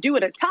doesn't do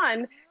it a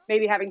ton.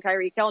 Maybe having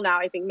Tyreek Hill now,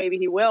 I think maybe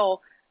he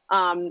will.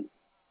 I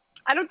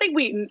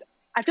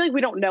feel like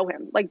we don't know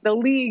him. Like, the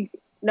league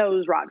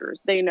knows Rodgers.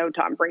 They know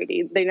Tom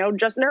Brady. They know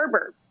Justin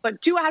Herbert.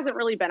 But Tua hasn't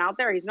really been out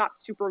there. He's not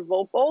super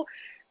vocal.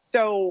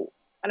 So,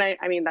 and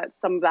I mean, that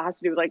some of that has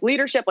to do with like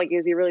leadership. Like,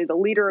 is he really the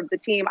leader of the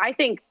team? I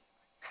think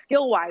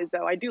skill-wise,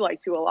 though, I do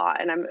like Tua a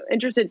lot, and I'm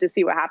interested to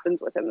see what happens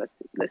with him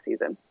this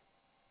season.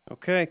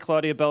 Okay,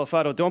 Claudia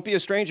Bellafato, don't be a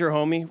stranger,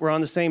 homie. We're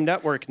on the same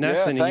network,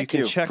 Nesson, and you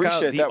can check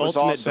out the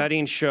Ultimate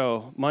Betting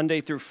Show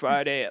Monday through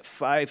Friday at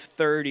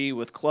 5:30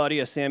 with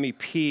Claudia, Sammy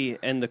P,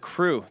 and the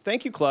crew.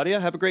 Thank you, Claudia.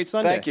 Have a great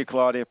Sunday. Thank you,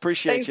 Claudia.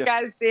 Appreciate you.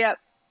 Thanks, guys. See ya.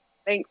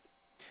 Thanks.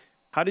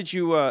 How did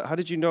you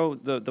know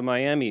the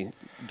Miami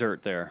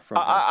dirt there?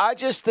 I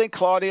just think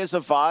Claudia's a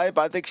vibe.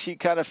 I think she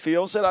kind of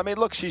feels it. I mean,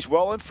 look, she's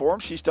well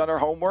informed. She's done her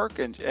homework,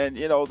 and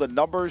the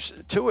numbers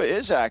Tua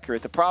is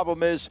accurate. The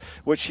problem is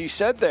what she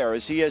said there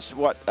is he has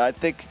I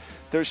think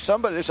there's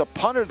a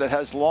punter that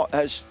has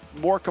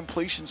more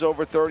completions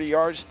over 30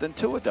 yards than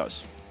Tua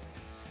does.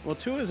 Well,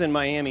 Tua's in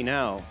Miami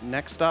now.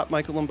 Next stop,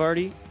 Michael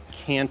Lombardi,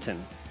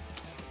 Canton.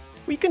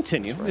 We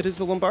continue. Right. It is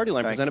the Lombardi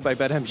Line presented by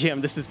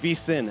BetMGM. This is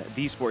VSiN,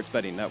 the Sports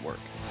Betting Network.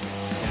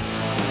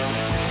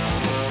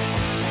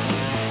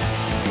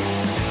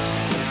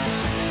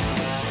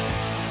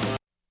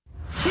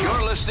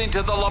 You're listening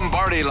to the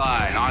Lombardi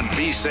Line on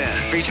VSiN,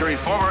 featuring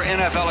former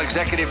NFL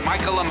executive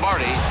Michael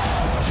Lombardi.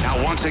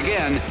 Now, once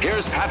again,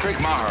 here's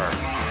Patrick Maher.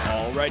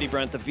 Alrighty,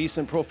 Brent, the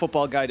VSiN Pro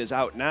Football Guide is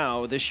out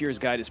now. This year's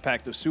guide is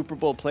packed with Super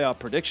Bowl playoff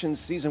predictions,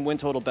 season win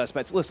total, best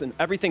bets. Listen,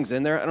 everything's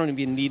in there. I don't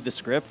even need the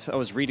script. I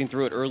was reading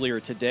through it earlier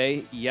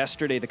today.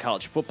 Yesterday, the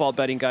college football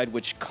betting guide,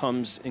 which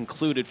comes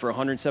included for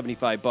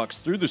 $175.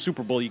 Through the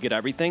Super Bowl, you get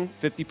everything,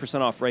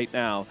 50% off right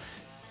now.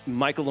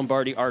 Michael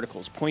Lombardi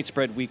articles, Point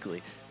Spread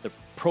Weekly, the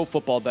Pro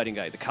Football Betting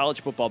Guide, the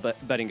College Football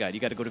Betting Guide. You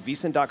got to go to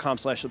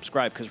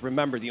VSiN.com/subscribe, because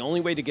remember, the only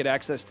way to get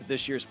access to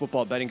this year's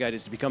football betting guide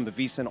is to become a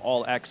VSiN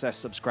All Access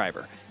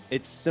subscriber.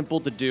 It's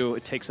simple to do.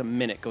 It takes a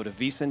minute. Go to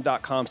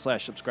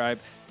VSiN.com/subscribe.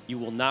 You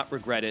will not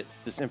regret it.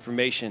 This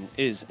information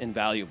is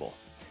invaluable.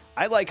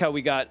 I like how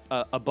we got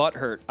a butt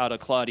hurt out of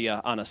Claudia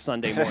on a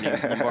Sunday morning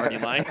Lombardi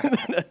Line.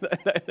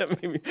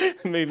 that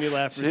made me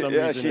laugh for some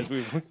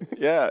reason.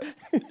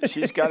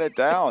 She's got it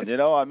down.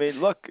 I mean,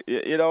 look,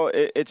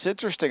 it's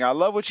interesting. I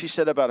love what she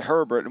said about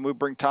Herbert, and we'll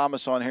bring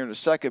Thomas on here in a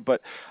second.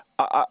 But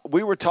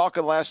we were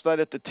talking last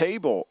night at the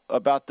table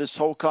about this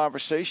whole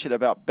conversation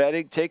about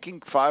betting, taking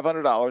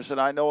 $500,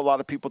 and I know a lot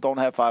of people don't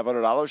have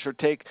 $500, or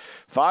take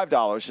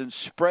 $5 and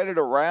spread it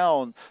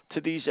around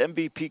to these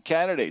MVP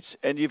candidates.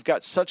 And you've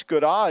got such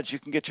good odds, you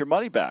can get your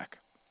money back.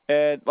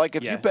 And like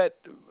if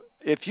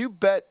you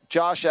bet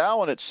Josh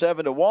Allen at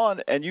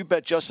 7-1 and you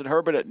bet Justin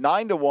Herbert at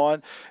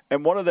 9-1,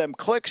 and one of them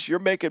clicks, you're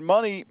making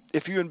money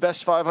if you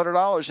invest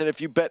 $500. And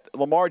if you bet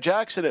Lamar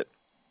Jackson at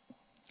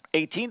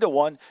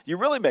 18-1, you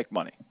really make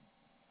money.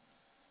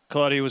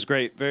 Claudia was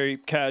great, very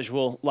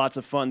casual, lots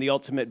of fun. The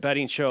Ultimate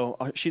Betting Show,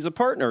 she's a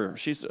partner.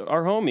 She's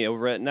our homie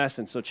over at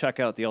Nesson, so check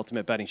out the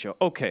Ultimate Betting Show.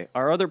 Okay,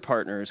 our other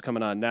partner is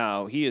coming on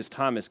now. He is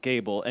Thomas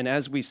Gable, and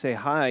as we say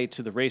hi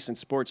to the race and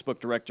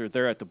sportsbook director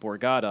there at the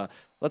Borgata,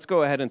 let's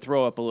go ahead and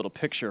throw up a little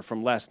picture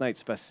from last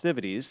night's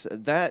festivities.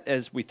 That,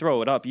 as we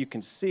throw it up, you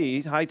can see,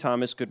 hi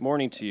Thomas, good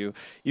morning to you.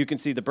 You can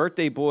see the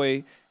birthday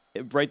boy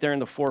right there in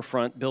the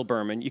forefront, Bill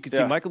Berman. You can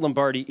see Michael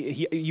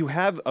Lombardi. You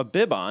have a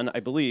bib on, I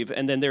believe,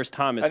 and then there's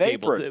Thomas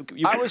Gable.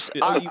 There's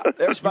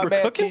my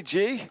man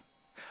TG.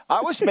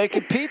 I was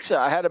making pizza.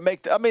 I had to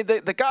make.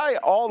 The guy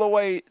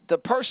the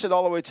person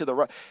all the way to the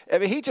right. I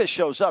mean, he just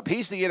shows up.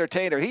 He's the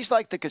entertainer. He's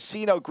like the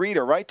casino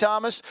greeter, right,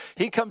 Thomas?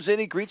 He comes in,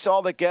 he greets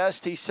all the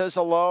guests, he says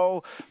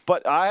hello.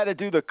 But I had to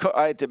do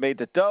made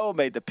the dough,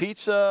 made the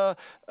pizza.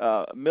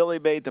 Millie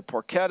made the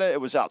porchetta.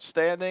 It was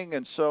outstanding,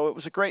 and so it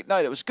was a great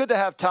night. It was good to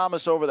have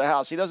Thomas over the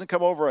house. He doesn't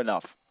come over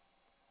enough.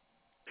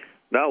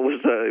 No,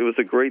 it was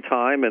a great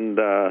time, and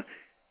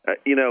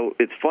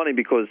it's funny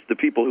because the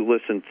people who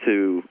listen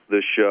to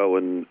this show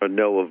and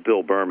know of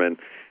Bill Berman,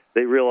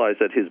 they realize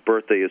that his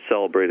birthday is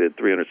celebrated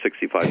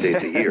 365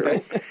 days a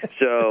year.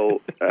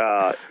 So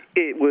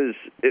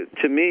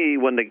to me,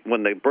 when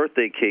the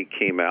birthday cake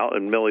came out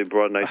and Millie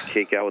brought a nice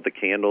cake out with the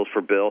candles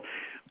for Bill,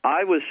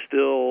 I was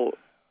still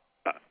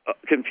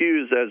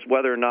confused as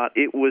whether or not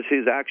it was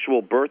his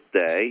actual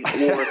birthday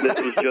or if this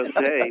was just,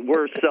 hey,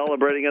 we're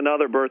celebrating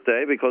another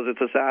birthday because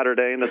it's a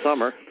Saturday in the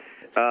summer.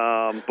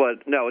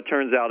 But no, it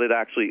turns out it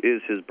actually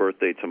is his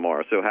birthday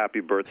tomorrow. So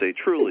happy birthday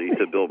truly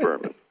to Bill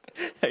Berman.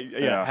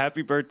 Yeah,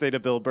 happy birthday to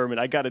Bill Berman.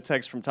 I got a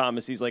text from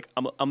Thomas. He's like,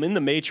 I'm in the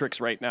Matrix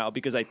right now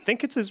because I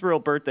think it's his real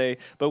birthday,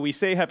 but we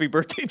say happy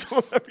birthday to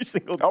him every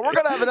single day. Oh, we're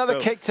going to have another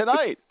cake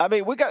tonight. I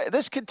mean,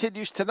 this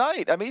continues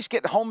tonight. I mean, he's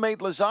getting homemade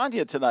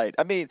lasagna tonight.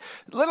 I mean,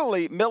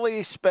 literally,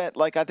 Millie spent,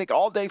 I think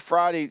all day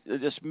Friday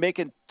just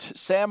making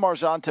San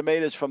Marzan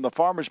tomatoes from the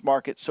farmer's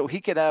market so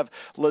he can have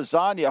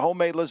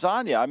homemade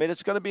lasagna. I mean,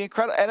 it's going to be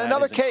incredible. And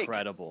another cake.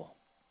 Incredible.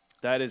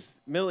 That is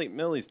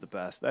Millie's the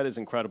best. That is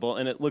incredible,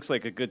 and it looks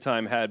like a good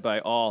time had by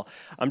all.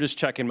 I'm just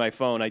checking my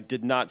phone. I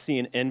did not see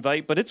an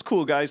invite, but it's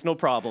cool, guys. No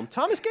problem.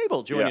 Thomas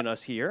Gable joining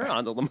us here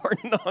on the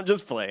Lombardi. No, I'm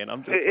just playing.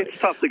 It's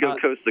tough to go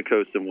coast to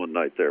coast in one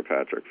night, there,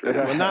 Patrick.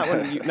 Well,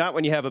 not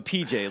when you have a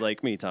PJ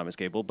like me, Thomas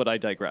Gable. But I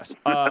digress.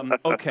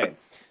 Okay,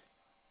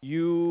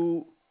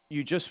 you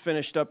just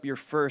finished up your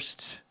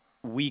first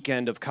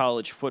weekend of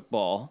college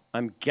football.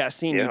 I'm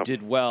guessing you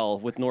did well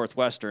with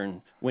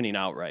Northwestern winning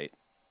outright.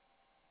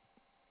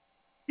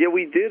 Yeah,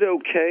 we did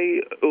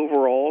okay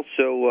overall,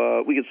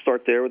 so we could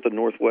start there with the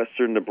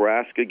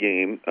Northwestern-Nebraska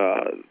game.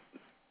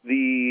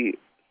 The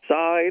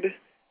side,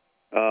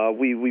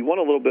 we won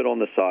a little bit on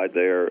the side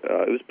there.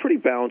 It was pretty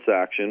balanced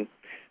action,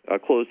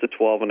 closed to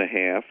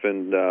 12.5,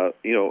 and,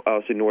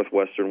 obviously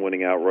Northwestern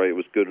winning outright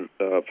was good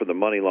for the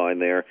money line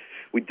there.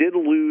 We did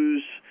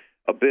lose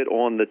a bit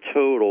on the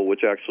total,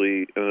 which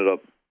actually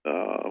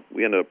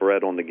we ended up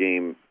red on the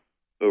game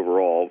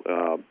overall.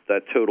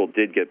 That total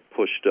did get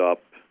pushed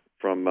up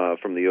from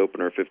the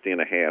opener,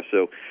 50.5.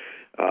 So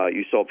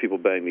you saw people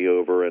bang the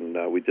over,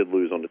 and we did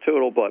lose on the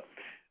total. But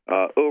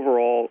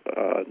overall,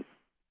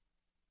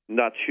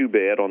 not too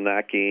bad on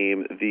that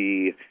game.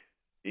 The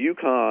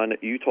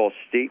UConn-Utah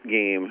State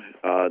game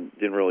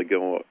didn't really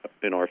go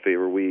in our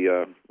favor. We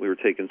were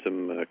taking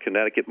some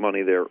Connecticut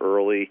money there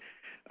early.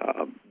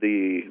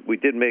 We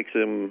did make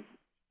some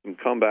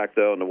comeback,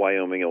 though, in the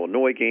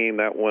Wyoming-Illinois game.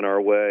 That went our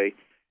way.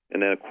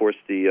 And then, of course,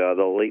 the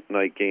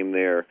late-night game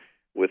there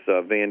with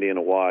Vandy and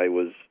Hawaii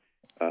was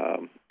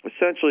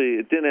essentially,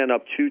 it didn't end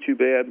up too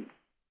bad.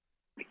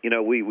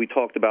 We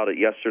talked about it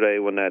yesterday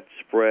when that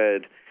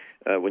spread,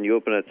 when you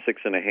open at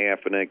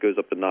 6.5 and then it goes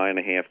up to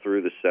 9.5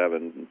 through the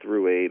 7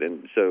 through 8,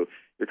 and so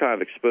you're kind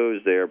of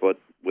exposed there. But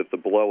with the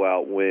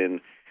blowout win,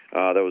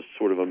 that was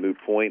sort of a moot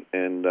point,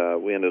 and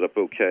we ended up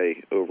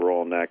okay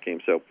overall in that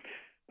game. So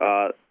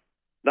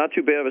not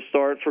too bad of a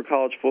start for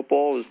college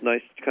football. It was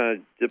nice to kind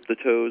of dip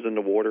the toes in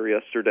the water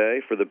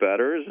yesterday for the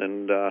bettors,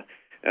 and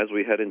as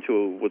we head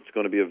into what's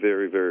going to be a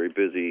very, very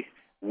busy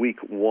week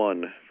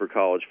one for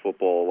college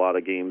football, a lot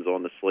of games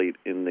on the slate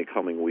in the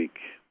coming week.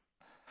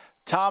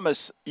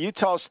 Thomas,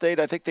 Utah State,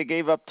 I think they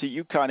gave up to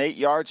UConn 8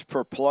 yards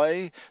per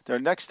play. Their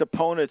next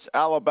opponent's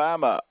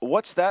Alabama.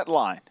 What's that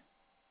line?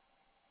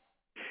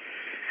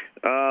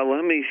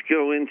 Let me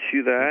go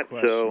into that.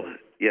 So,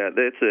 yeah,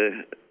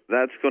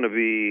 that's going to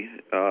be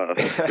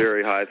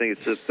very high. I think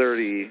it's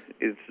 30.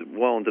 It's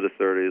well into the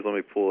 30s. Let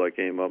me pull that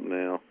game up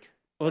now.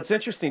 Well, it's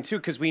interesting, too,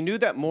 because we knew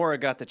that Mora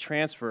got the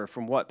transfer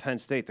from Penn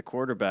State, the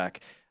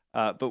quarterback,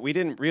 but we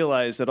didn't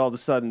realize that all of a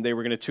sudden they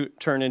were going to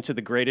turn into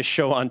the greatest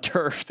show on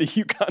turf, the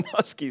UConn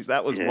Huskies.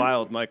 That was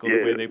wild, Michael,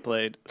 the way they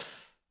played.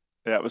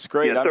 Yeah, it was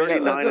great. Yeah,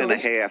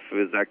 39.5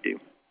 is that game.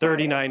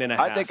 39.5.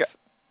 I think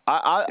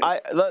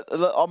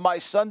on my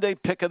Sunday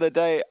pick of the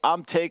day,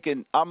 I'm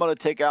going to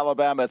take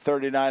Alabama at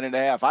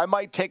 39.5. I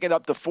might take it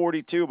up to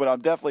 42, but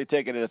I'm definitely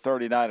taking it at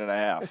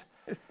 39.5.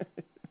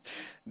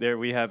 There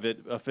we have it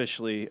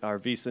officially. Our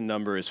VSiN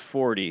number is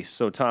 40.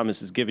 So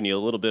Thomas is giving you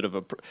a little bit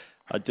of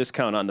a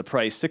discount on the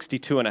price,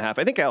 62.5.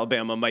 I think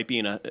Alabama might be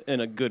in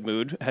a good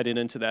mood heading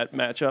into that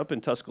matchup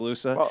in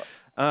Tuscaloosa.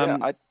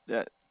 Well,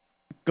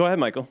 go ahead,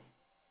 Michael.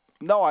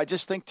 No, I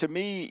just think to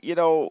me,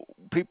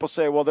 people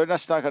say, well, they're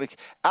just not going to.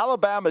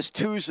 Alabama's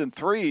 2s and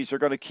 3s are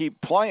going to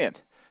keep playing.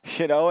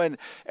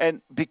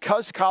 And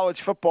because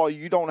college football,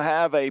 you don't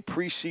have a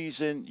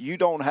preseason, you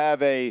don't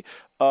have a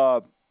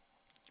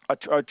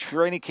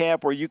training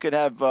camp where you could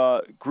have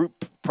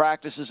group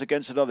practices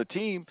against another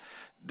team.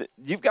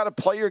 you've got to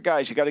play your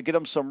guys. You got to get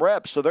them some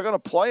reps. So they're going to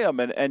play them.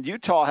 And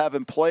Utah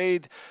having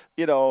played,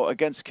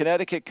 against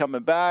Connecticut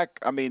coming back,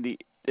 I mean,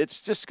 it's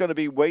just going to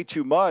be way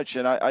too much.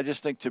 And I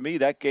just think, to me,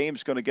 that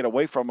game's going to get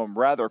away from them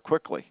rather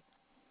quickly.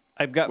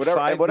 I've got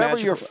whatever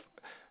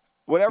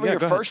your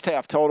first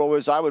half total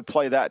is, I would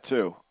play that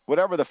too.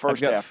 Whatever the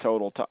first half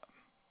total.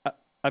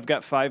 I've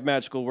got 5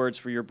 magical words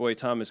for your boy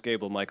Thomas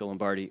Gable, Michael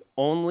Lombardi.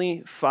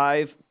 Only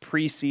 5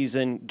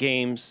 preseason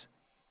games.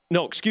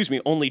 No, excuse me.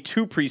 Only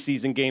 2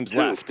 preseason games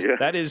left. Yeah.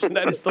 That is.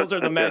 Those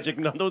are the magic.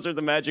 Those are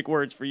the magic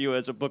words for you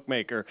as a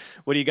bookmaker.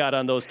 What do you got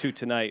on those 2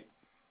 tonight?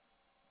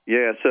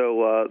 Yeah.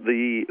 So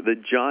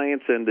the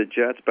Giants and the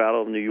Jets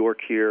battle in New York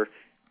here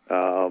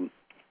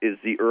is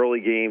the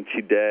early game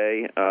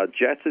today.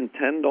 Jets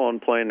intend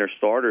on playing their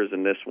starters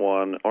in this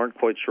one. Aren't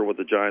quite sure what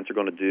the Giants are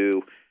going to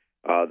do.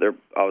 They're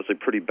obviously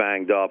pretty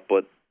banged up,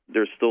 but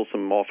there's still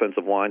some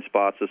offensive line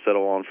spots to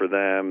settle on for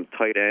them.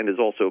 Tight end is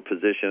also a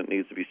position that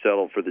needs to be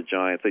settled for the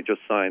Giants. They just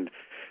signed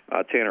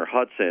Tanner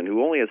Hudson,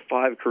 who only has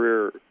 5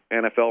 career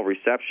NFL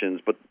receptions,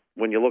 but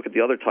when you look at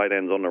the other tight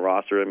ends on the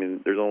roster, I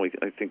mean, there's only,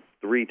 I think,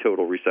 3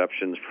 total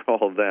receptions for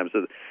all of them.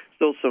 So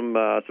still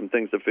some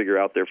things to figure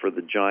out there for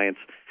the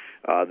Giants.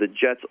 The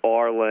Jets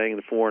are laying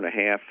the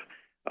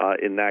 4.5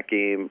 in that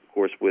game, of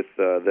course, with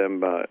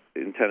them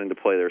intending to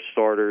play their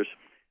starters.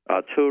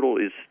 Total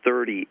is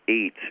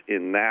 38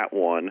 in that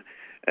one.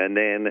 And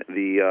then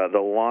the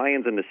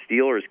Lions and the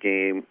Steelers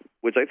game,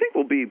 which I think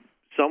will be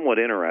somewhat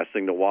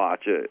interesting to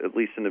watch, at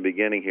least in the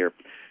beginning here.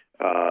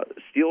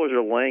 Steelers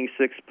are laying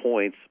 6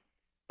 points.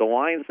 The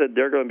Lions said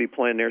they're going to be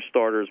playing their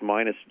starters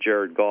minus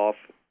Jared Goff.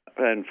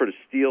 And for the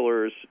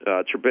Steelers,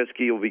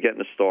 Trubisky will be getting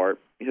a start.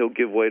 He'll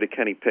give way to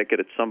Kenny Pickett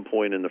at some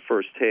point in the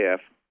first half.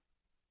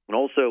 And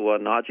also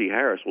Najee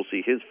Harris will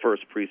see his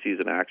first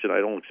preseason action. I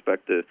don't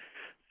expect to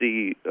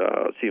see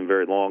him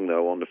very long,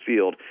 though, on the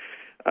field.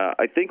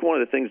 I think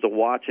one of the things to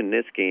watch in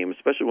this game,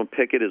 especially when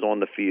Pickett is on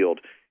the field,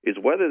 is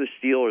whether the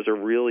Steelers are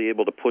really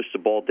able to push the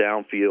ball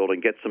downfield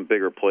and get some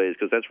bigger plays,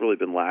 because that's really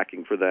been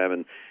lacking for them,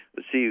 and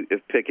see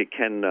if Pickett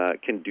can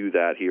do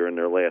that here in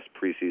their last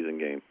preseason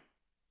game.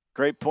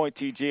 Great point,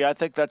 TG. I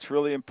think that's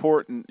really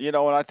important. And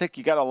I think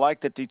you got to like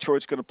that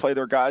Detroit's going to play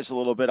their guys a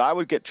little bit. I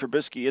would get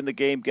Trubisky in the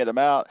game, get him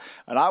out,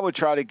 and I would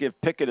try to give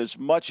Pickett as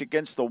much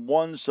against the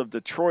ones of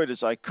Detroit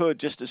as I could,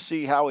 just to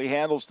see how he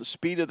handles the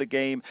speed of the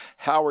game,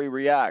 how he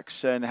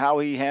reacts, and how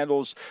he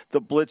handles the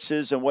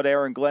blitzes and what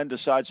Aaron Glenn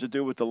decides to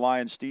do with the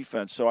Lions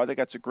defense. So I think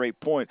that's a great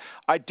point.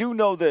 I do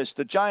know this.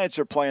 The Giants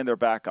are playing their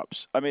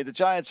backups. I mean, the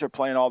Giants are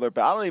playing all their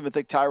I don't even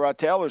think Tyrod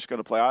Taylor's going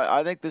to play.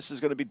 I think this is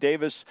going to be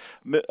Davis,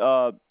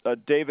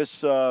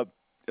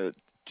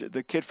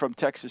 the kid from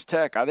Texas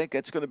Tech. I think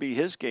that's going to be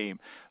his game.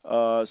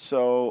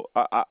 So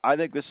I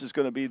think this is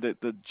going to be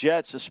the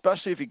Jets,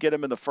 especially if you get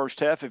them in the first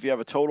half. If you have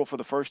a total for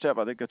the first half,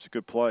 I think that's a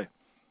good play.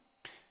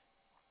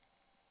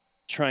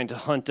 Trying to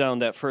hunt down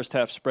that first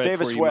half spread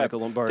Davis for you, Webb.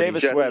 Michael Lombardi.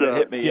 Davis Webb, it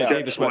hit me. Yeah,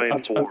 Davis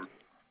Webb.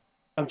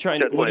 I'm trying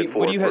to. What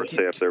do you have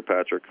there,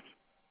 Patrick?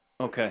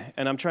 Okay,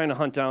 and I'm trying to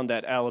hunt down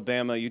that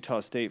Alabama-Utah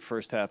State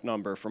first half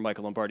number for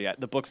Michael Lombardi.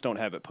 The books don't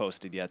have it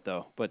posted yet,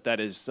 though. But that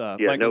is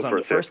Michael's on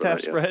the first half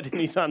spread, and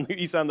he's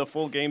on the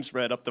full game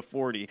spread up to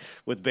 40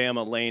 with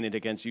Bama laying it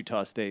against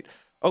Utah State.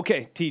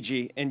 Okay,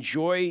 TG,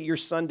 enjoy your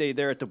Sunday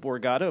there at the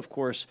Borgata. Of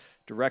course,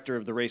 director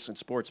of the Race and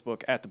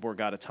Sportsbook at the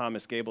Borgata,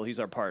 Thomas Gable. He's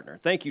our partner.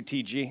 Thank you,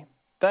 TG.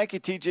 Thank you,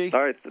 TG.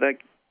 All right,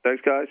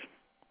 thanks, guys.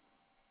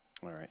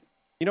 All right.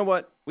 You know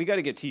what? We got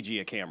to get TG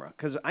a camera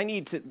because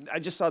I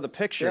just saw the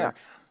picture. Yeah.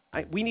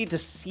 We need to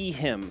see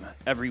him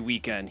every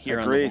weekend here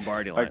on the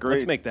Lombardi line. Agreed.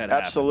 Let's make that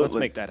happen. Absolutely. Let's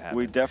make that happen.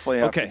 We definitely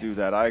have to do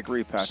that. I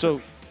agree, Patrick.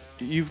 So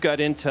you've got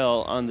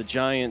intel on the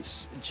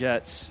Giants,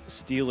 Jets,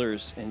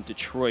 Steelers, and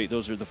Detroit.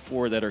 Those are the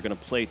 4 that are going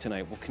to play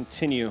tonight. We'll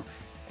continue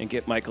and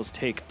get Michael's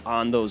take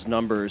on those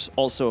numbers.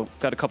 Also,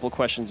 got a couple of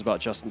questions about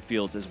Justin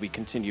Fields as we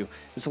continue.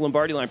 It's the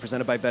Lombardi line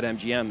presented by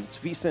BetMGM. It's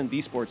VSiN, the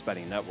Sports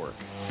Betting Network.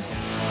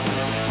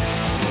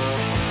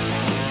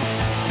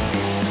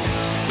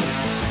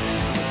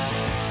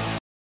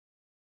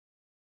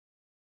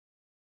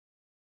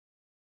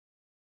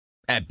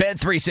 At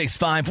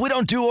Bet365, we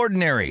don't do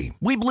ordinary.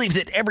 We believe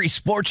that every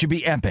sport should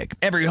be epic.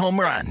 Every home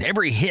run,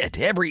 every hit,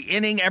 every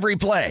inning, every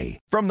play.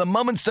 From the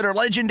moments that are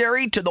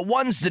legendary to the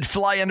ones that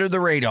fly under the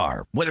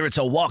radar. Whether it's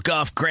a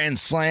walk-off grand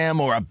slam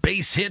or a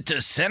base hit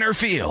to center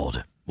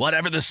field.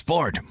 Whatever the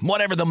sport,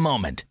 whatever the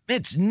moment.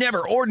 It's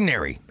never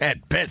ordinary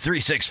at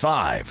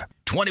Bet365.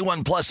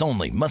 21 plus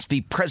only. Must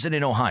be present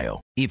in Ohio.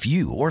 If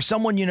you or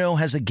someone you know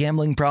has a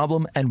gambling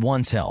problem and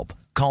wants help,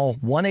 call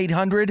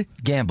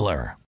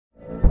 1-800-GAMBLER.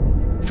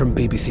 From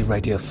BBC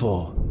Radio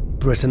 4,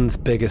 Britain's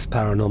biggest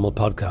paranormal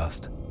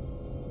podcast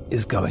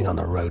is going on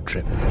a road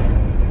trip.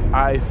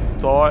 I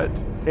thought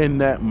in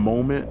that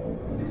moment,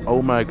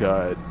 oh my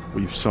God,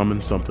 we've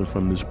summoned something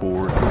from this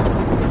board.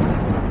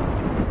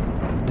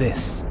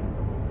 This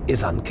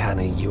is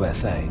Uncanny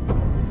USA.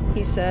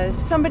 He says,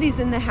 somebody's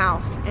in the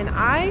house, and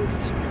I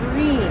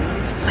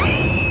screamed.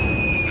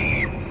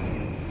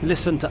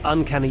 Listen to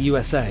Uncanny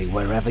USA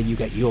wherever you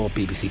get your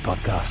BBC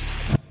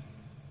podcasts,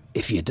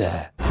 if you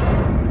dare.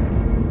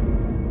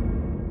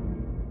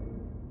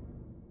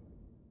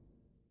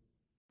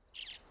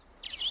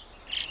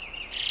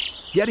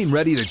 Getting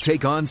ready to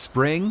take on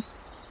spring?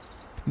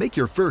 Make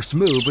your first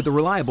move with the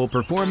reliable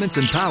performance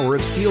and power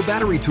of Steel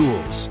battery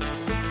tools.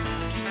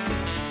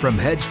 From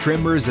hedge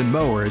trimmers and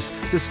mowers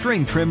to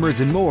string trimmers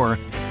and more,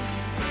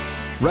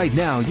 right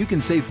now you can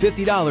save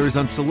 $50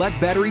 on select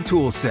battery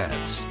tool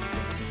sets.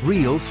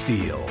 Real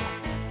Steel.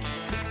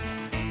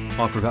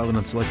 Offer valid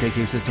on select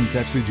AK system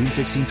sets through June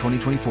 16,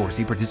 2024.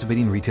 See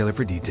participating retailer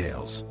for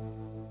details.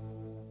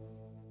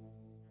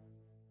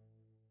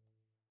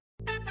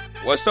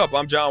 What's up?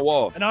 I'm John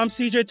Wall. And I'm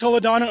CJ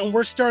Toledano, and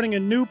we're starting a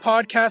new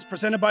podcast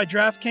presented by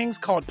DraftKings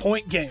called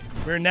Point Game.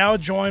 We're now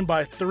joined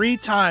by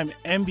three-time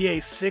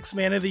NBA Sixth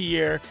Man of the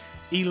Year,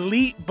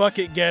 elite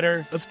bucket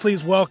getter. Let's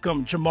please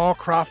welcome Jamal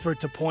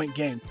Crawford to Point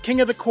Game. King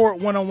of the Court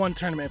one-on-one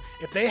tournament.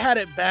 If they had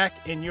it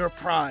back in your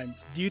prime,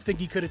 do you think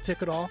you could have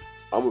took it all?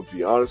 I'm going to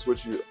be honest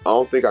with you. I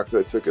don't think I could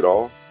have took it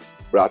all,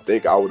 but I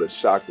think I would have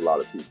shocked a lot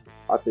of people.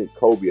 I think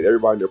Kobe and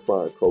everybody in their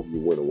prime, Kobe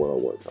would win a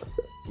one-on-one contest.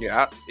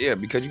 Yeah,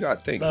 because you got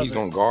to think. He's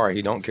going to guard.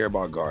 He don't care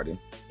about guarding.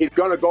 He's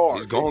going to guard.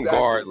 He's going to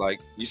guard. Like,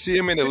 you see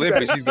him in the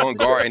Olympics, he's going to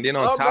guard. And then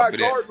on top of that. I'm not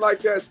guarding like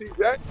that,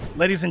 CJ.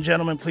 Ladies and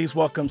gentlemen, please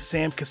welcome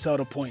Sam Cassell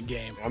to Point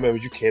Game. I remember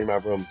you came to my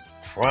room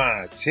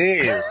crying,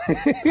 tears,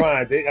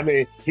 crying. I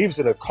mean, he was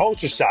in a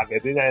culture shock.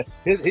 And then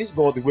he's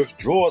going through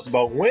withdrawals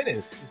about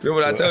winning.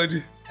 Remember what I told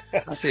you?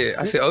 I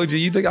said, OG,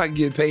 you think I can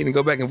get paid and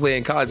go back and play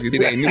in college because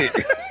it ain't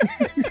it?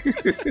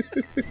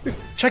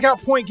 Check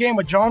out Point Game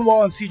with John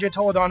Wall and CJ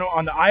Toledano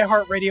on the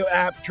iHeartRadio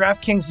app,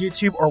 DraftKings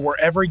YouTube, or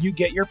wherever you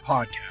get your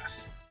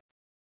podcasts.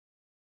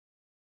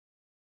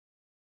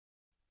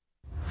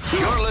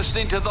 You're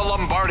listening to The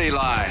Lombardi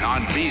Line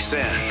on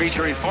VSiN,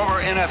 featuring former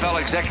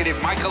NFL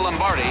executive Michael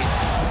Lombardi.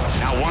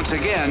 Now, once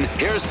again,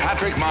 here's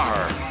Patrick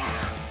Maher.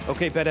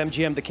 Okay,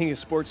 BetMGM, the king of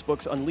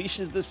sportsbooks,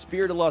 unleashes the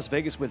spirit of Las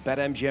Vegas with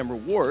BetMGM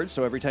Rewards.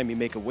 So every time you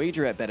make a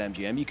wager at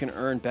BetMGM, you can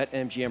earn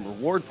BetMGM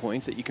reward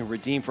points that you can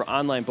redeem for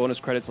online bonus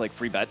credits like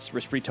free bets,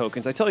 risk-free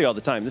tokens. I tell you all the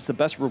time, this is the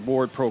best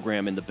reward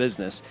program in the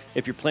business.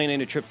 If you're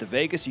planning a trip to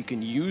Vegas, you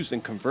can use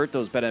and convert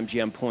those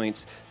BetMGM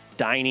points,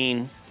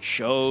 dining,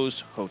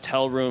 shows,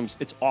 hotel rooms.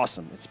 It's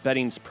awesome. It's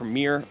betting's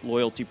premier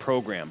loyalty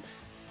program.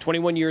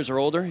 21 years or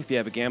older, if you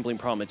have a gambling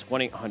problem, it's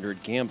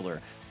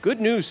 1-800-GAMBLER. Good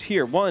news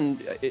here.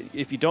 One,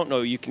 if you don't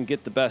know, you can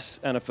get the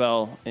best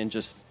NFL and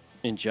just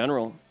in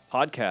general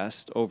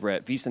podcast over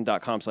at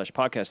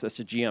vsin.com/podcast. That's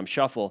the GM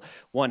Shuffle.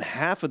 One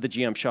half of the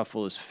GM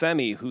Shuffle is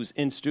Femi, who's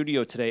in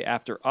studio today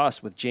after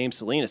us with James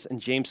Salinas, and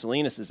James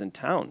Salinas is in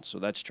town, so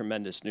that's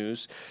tremendous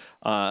news.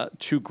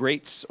 Two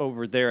greats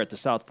over there at the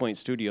South Point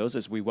Studios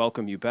as we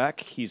welcome you back.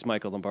 He's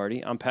Michael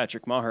Lombardi. I'm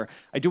Patrick Maher.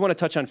 I do want to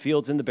touch on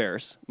Fields and the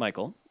Bears,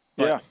 Michael.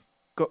 Yeah.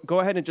 Go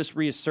ahead and just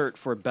reassert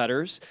for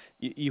bettors.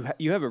 You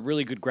have a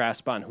really good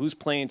grasp on who's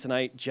playing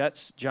tonight: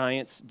 Jets,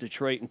 Giants,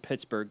 Detroit, and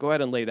Pittsburgh. Go ahead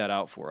and lay that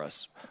out for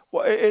us.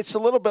 Well, it's a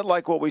little bit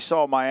like what we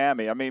saw in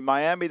Miami. I mean,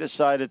 Miami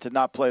decided to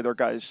not play their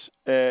guys.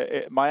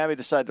 Miami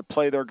decided to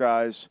play their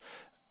guys,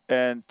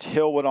 and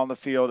Hill went on the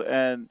field,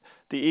 and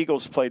the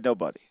Eagles played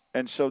nobody.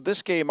 And so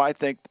this game, I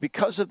think,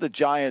 because of the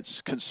Giants'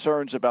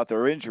 concerns about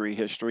their injury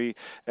history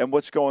and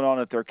what's going on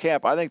at their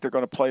camp, I think they're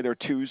going to play their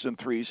 2s and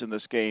 3s in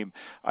this game.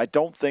 I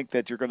don't think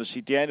that you're going to see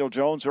Daniel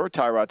Jones or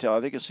Tyrod Taylor.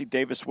 I think you'll see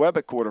Davis Webb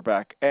at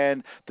quarterback.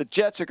 And the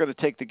Jets are going to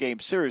take the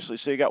game seriously.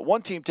 So you got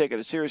one team taking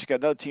it serious, you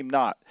got another team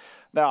not.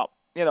 Now,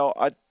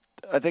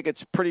 I think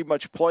it's pretty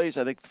much plays.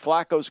 I think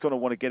Flacco's going to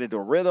want to get into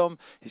a rhythm.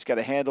 He's got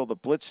to handle the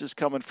blitzes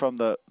coming from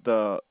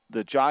the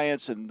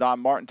Giants and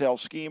Don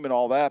Martindale's scheme and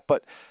all that.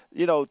 But,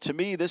 to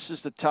me, this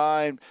is the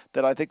time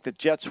that I think the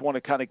Jets want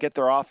to kind of get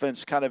their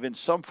offense kind of in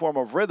some form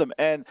of rhythm.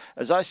 And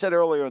as I said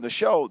earlier in the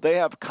show, they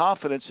have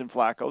confidence in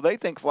Flacco. They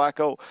think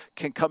Flacco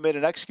can come in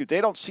and execute.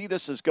 They don't see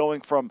this as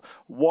going from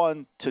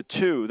 1 to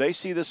 2. They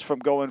see this from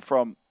going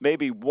from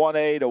maybe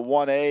 1A to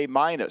 1A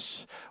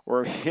minus,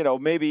 or,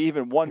 maybe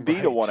even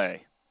 1B to 1A.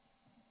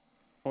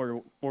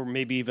 Or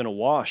maybe even a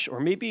wash, or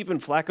maybe even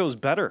Flacco's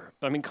better.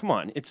 I mean, come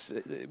on,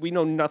 we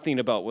know nothing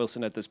about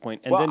Wilson at this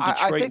point. And then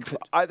Detroit.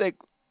 I think.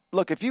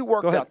 Look, if you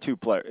worked out two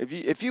players,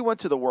 if you went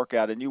to the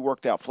workout and you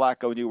worked out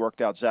Flacco and you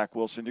worked out Zach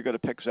Wilson, you're going to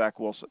pick Zach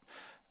Wilson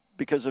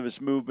because of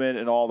his movement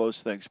and all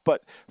those things.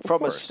 But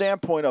from a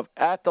standpoint of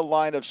at the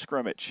line of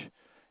scrimmage,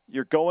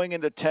 you're going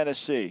into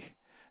Tennessee.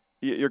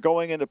 You're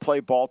going in to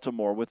play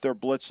Baltimore with their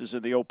blitzes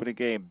in the opening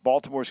game.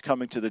 Baltimore's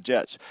coming to the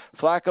Jets.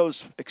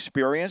 Flacco's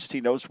experienced.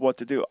 He knows what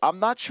to do. I'm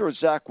not sure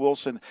Zach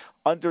Wilson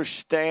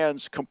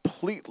understands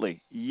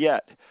completely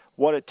yet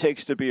what it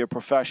takes to be a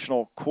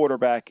professional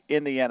quarterback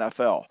in the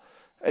NFL.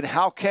 And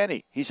how can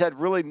he? He's had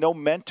really no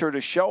mentor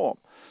to show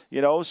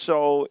him.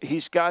 So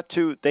he's got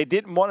to – they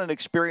didn't want an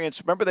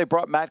experience. Remember they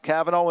brought Matt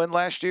Cavanaugh in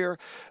last year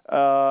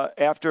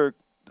after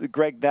 –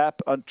 Greg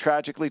Knapp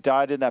tragically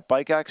died in that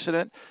bike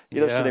accident.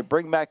 So they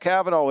bring Matt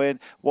Cavanaugh in.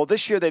 Well,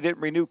 this year they didn't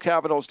renew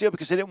Cavanaugh's deal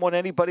because they didn't want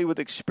anybody with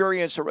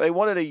experience. Or they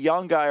wanted a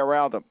young guy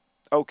around them.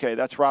 Okay,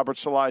 that's Robert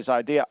Saleh's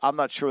idea. I'm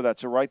not sure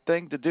that's the right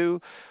thing to do.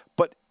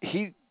 But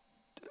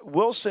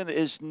Wilson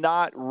is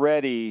not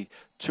ready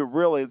to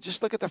really –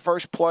 just look at the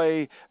first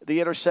play, the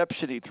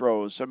interception he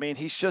throws. I mean,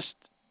 he's just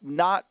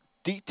not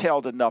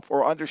detailed enough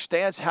or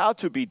understands how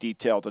to be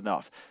detailed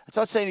enough. It's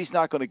not saying he's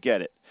not going to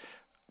get it,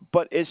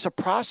 but it's a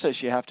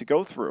process you have to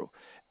go through.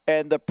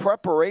 And the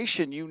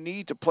preparation you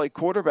need to play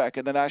quarterback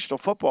in the National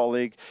Football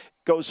League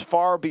goes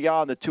far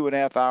beyond the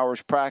 2.5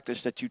 hours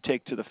practice that you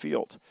take to the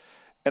field.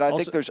 And I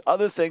think there's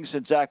other things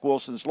in Zach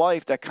Wilson's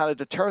life that kind of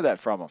deter that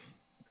from him.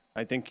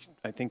 I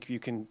think you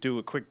can do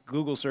a quick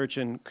Google search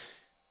and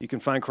you can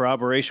find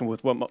corroboration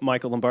with what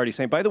Michael Lombardi's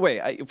saying. By the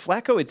way,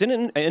 Flacco, it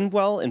didn't end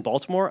well in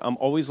Baltimore. I'm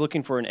always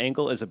looking for an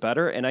angle as a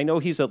bettor, and I know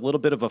he's a little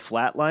bit of a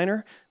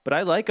flatliner, but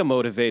I like a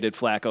motivated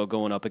Flacco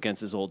going up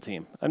against his old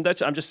team. I'm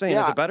just saying,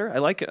 as a bettor, I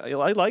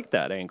like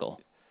that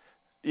angle.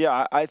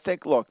 Yeah, I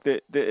think, look,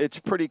 it's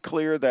pretty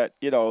clear that,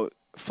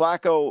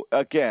 Flacco,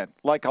 again,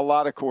 like a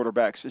lot of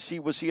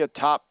quarterbacks, was he a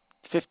top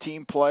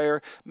 15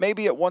 player?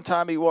 Maybe at one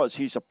time he was.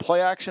 He's a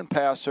play-action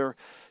passer.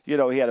 He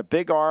had a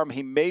big arm.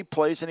 He made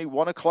plays, and he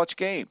won a clutch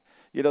game.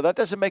 That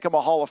doesn't make him a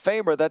Hall of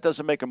Famer. That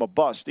doesn't make him a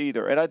bust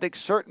either. And I think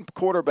certain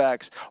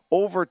quarterbacks,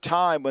 over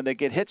time, when they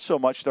get hit so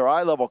much, their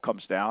eye level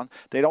comes down.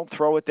 They don't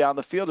throw it down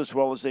the field as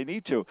well as they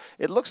need to.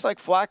 It looks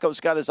like Flacco's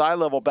got his eye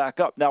level back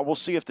up. Now, we'll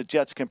see if the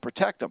Jets can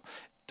protect him.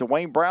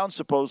 Dwayne Brown's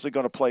supposedly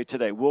going to play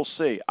today. We'll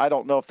see. I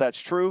don't know if that's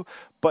true.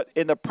 But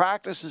in the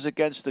practices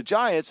against the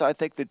Giants, I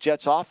think the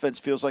Jets' offense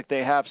feels like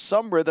they have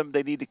some rhythm.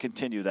 They need to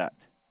continue that.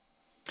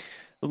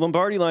 The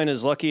Lombardi Line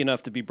is lucky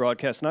enough to be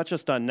broadcast not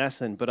just on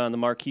NESN, but on the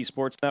Marquee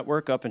Sports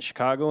Network up in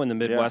Chicago in the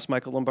Midwest,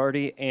 Michael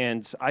Lombardi.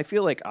 And I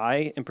feel like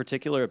I, in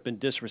particular, have been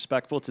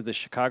disrespectful to the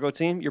Chicago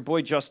team. Your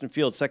boy Justin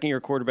Fields,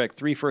 second-year quarterback,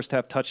 3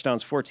 first-half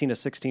touchdowns, 14 of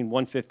 16,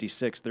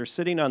 156. They're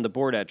sitting on the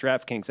board at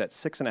DraftKings at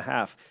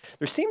 6.5.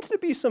 There seems to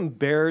be some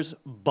Bears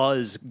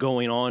buzz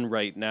going on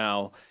right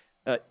now.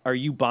 Are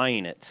you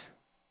buying it?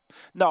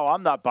 No,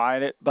 I'm not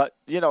buying it. But,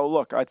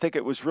 look, I think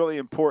it was really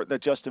important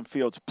that Justin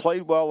Fields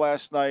played well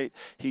last night.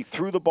 He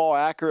threw the ball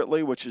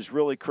accurately, which is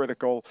really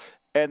critical.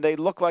 And they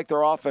looked like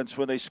their offense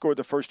when they scored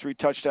the first 3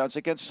 touchdowns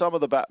against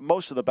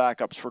most of the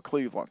backups for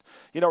Cleveland.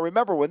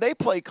 Remember, when they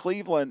played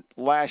Cleveland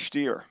last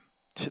year,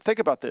 think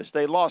about this.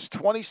 They lost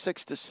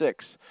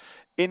 26-6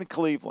 in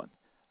Cleveland.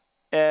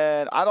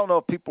 And I don't know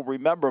if people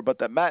remember, but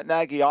the Matt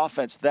Nagy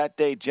offense that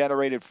day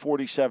generated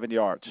 47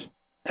 yards.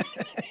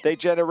 They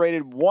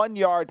generated 1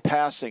 yard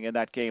passing in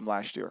that game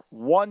last year.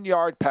 1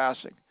 yard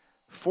passing,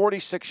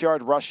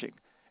 46-yard rushing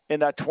in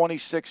that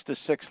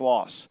 26-6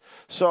 loss.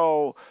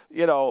 So,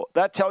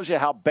 that tells you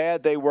how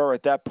bad they were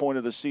at that point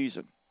of the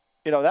season.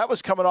 That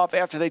was coming off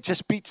after they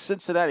just beat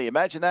Cincinnati.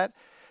 Imagine that.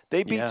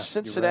 They beat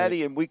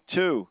Cincinnati in week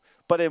 2.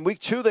 But in week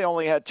 2, they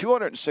only had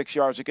 206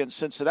 yards against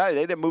Cincinnati.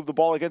 They didn't move the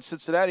ball against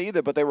Cincinnati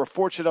either, but they were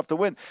fortunate enough to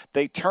win.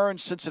 They turned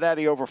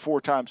Cincinnati over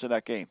 4 times in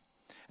that game.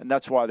 And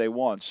that's why they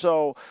won.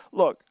 So,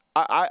 look,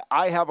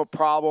 I have a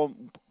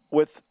problem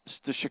with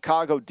the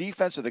Chicago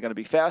defense. Are they going to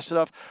be fast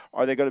enough?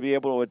 Are they going to be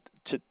able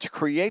to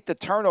create the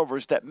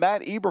turnovers that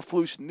Matt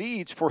Eberflus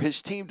needs for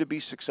his team to be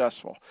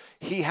successful?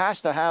 He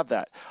has to have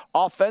that.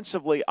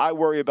 Offensively, I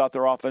worry about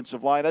their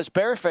offensive line, as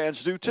Bear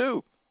fans do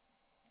too.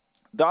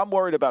 I'm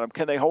worried about them.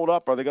 Can they hold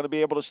up? Are they going to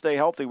be able to stay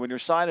healthy? When you're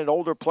signing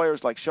older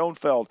players like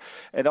Schoenfeld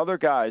and other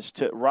guys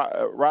to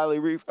Riley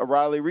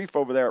Reif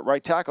over there at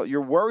right tackle, you're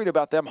worried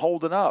about them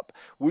holding up.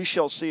 We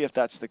shall see if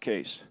that's the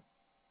case.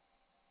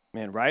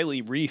 Man,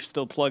 Riley Reif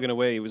still plugging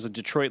away. He was a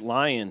Detroit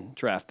Lion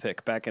draft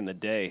pick back in the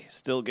day.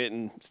 Still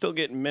getting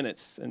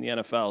minutes in the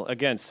NFL.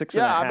 Again, 6.5.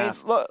 Yeah, I mean,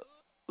 look.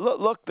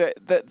 I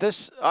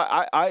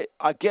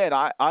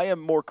am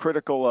more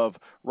critical of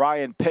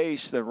Ryan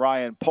Pace than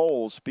Ryan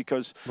Poles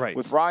because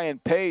what Ryan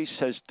Pace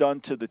has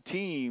done to the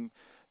team,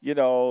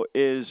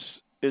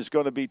 is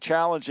going to be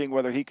challenging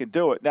whether he can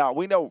do it. Now,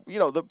 we know,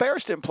 the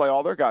Bears didn't play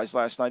all their guys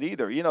last night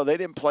either. They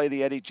didn't play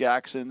the Eddie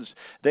Jacksons.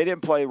 They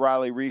didn't play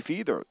Riley Reif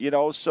either,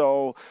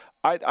 so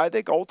I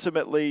think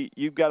ultimately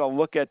you've got to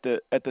look at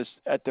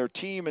their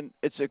team, and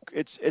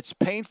it's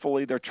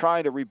painfully they're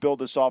trying to rebuild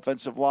this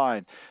offensive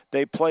line.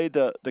 They played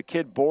the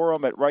kid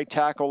Borum at right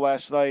tackle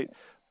last night,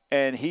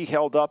 and he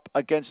held up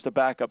against the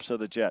backups of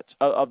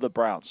the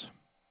Browns.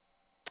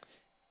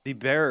 The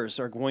Bears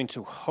are going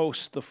to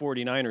host the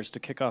 49ers to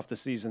kick off the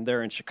season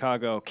there in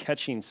Chicago,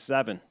 catching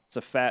 7. It's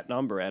a fat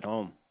number at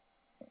home.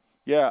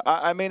 Yeah,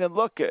 I mean, and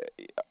look,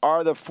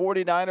 are the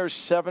 49ers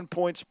 7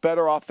 points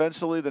better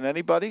offensively than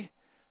anybody?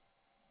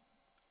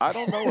 I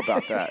don't know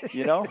about that,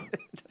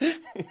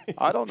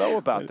 I don't know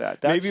about that.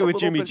 That's maybe with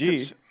Jimmy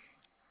G.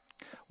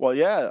 Well,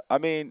 yeah, I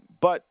mean,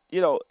 but,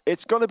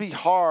 it's going to be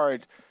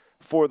hard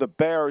for the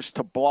Bears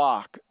to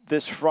block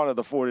this front of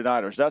the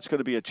 49ers. That's going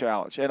to be a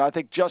challenge. And I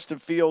think Justin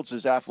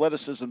Fields'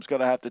 athleticism is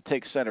going to have to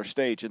take center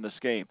stage in this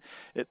game.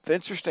 It's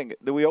interesting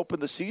that we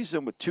opened the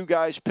season with 2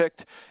 guys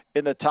picked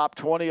in the top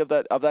 20 of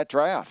that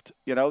draft,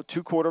 2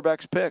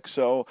 quarterbacks picked.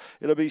 So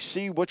it'll be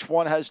see which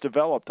one has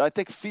developed. I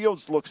think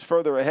Fields looks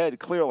further ahead,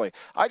 clearly.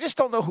 I just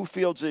don't know who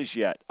Fields is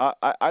yet.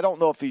 I don't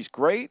know if he's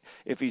great,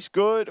 if he's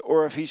good,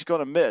 or if he's going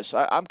to miss.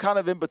 I'm kind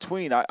of in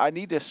between. I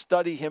need to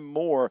study him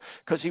more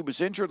because he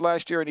was injured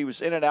last year and he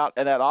was in and out,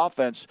 and that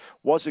offense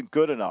wasn't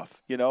good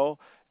enough,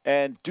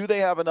 And do they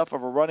have enough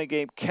of a running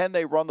game? Can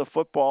they run the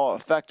football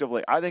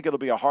effectively? I think it'll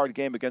be a hard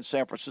game against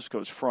San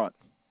Francisco's front.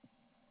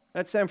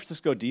 That San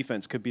Francisco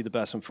defense could be the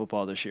best in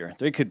football this year.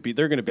 They're going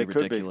to be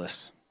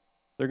ridiculous.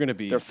 They're going to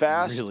be. They're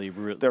fast.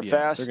 They're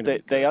fast.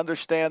 They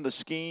understand the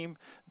scheme.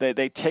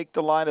 They take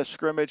the line of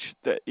scrimmage.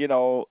 That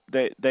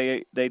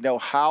they know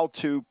how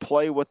to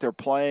play what they're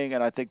playing.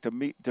 And I think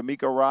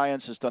D'Amico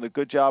Ryans has done a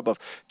good job of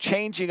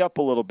changing up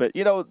a little bit.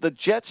 The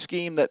jet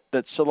scheme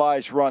that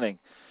Salai's running.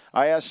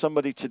 I asked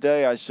somebody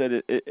today, I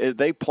said, are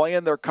they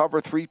playing their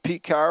cover 3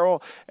 Pete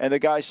Carroll? And the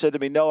guy said to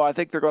me, no, I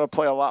think they're going to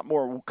play a lot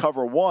more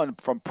cover 1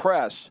 from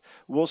press.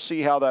 We'll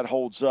see how that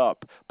holds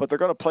up. But they're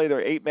going to play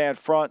their 8-man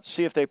front,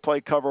 see if they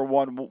play cover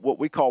 1, what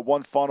we call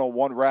 1 funnel,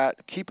 1 rat,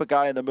 keep a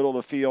guy in the middle of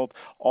the field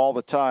all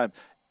the time.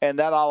 And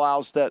that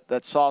allows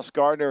that Sauce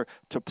Gardner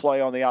to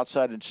play on the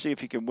outside and see if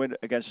he can win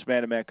against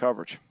man-to-man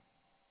coverage.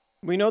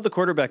 We know the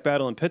quarterback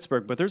battle in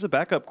Pittsburgh, but there's a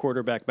backup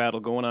quarterback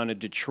battle going on in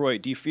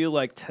Detroit. Do you feel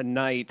like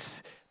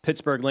tonight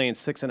Pittsburgh laying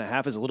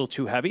 6.5 is a little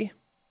too heavy?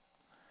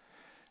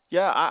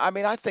 Yeah,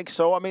 I think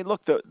so.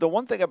 Look, the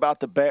one thing about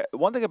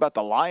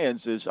the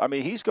Lions is,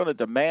 he's going to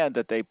demand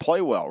that they play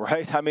well,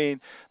 right?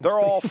 They're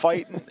all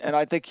fighting, and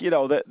I think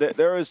that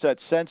there is that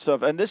sense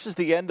of, and this is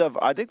the end of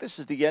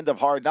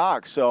Hard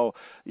Knocks. So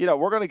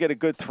we're going to get a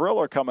good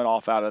thriller coming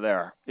off out of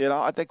there.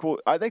 I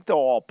think they'll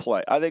all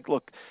play. I think,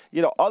 look,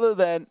 other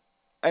than.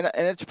 And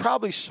it's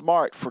probably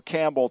smart for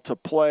Campbell to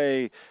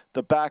play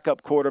the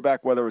backup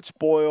quarterback, whether it's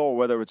Boyle or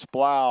whether it's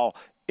Blau,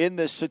 in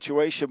this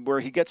situation where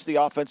he gets the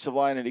offensive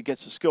line and he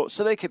gets the skill,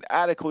 so they can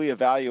adequately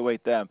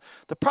evaluate them.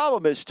 The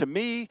problem is, to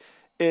me,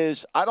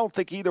 I don't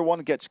think either one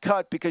gets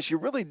cut because you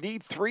really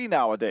need 3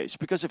 nowadays.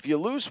 Because if you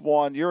lose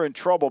one, you're in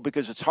trouble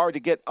because it's hard to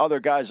get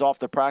other guys off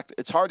the practice.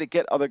 It's hard to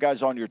get other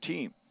guys on your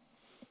team.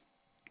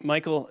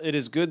 Michael, it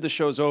is good the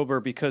show's over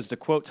because, to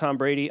quote Tom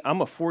Brady,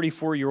 I'm a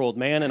 44-year-old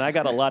man and I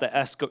got a lot of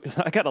S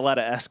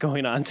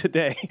going on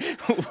today.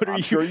 I'm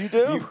sure you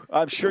do.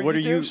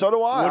 So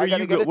do I. What are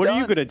you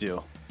going to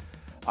do?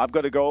 I'm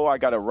going to go. I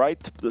got to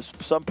write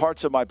some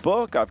parts of my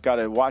book. I've got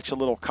to watch a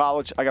little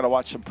college. I got to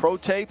watch some pro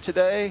tape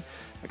today.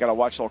 I got to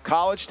watch a little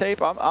college tape.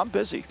 I'm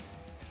busy.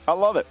 I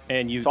love it.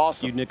 And it's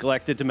awesome. You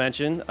neglected to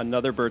mention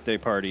another birthday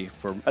party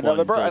for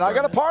another birthday, and I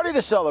got a party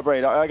to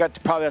celebrate. I got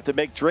to probably have to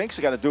make drinks.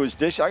 I got to do his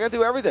dish. I got to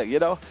do everything.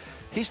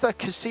 He's the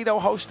casino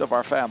host of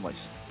our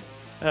families.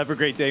 Have a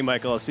great day,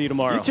 Michael. I'll see you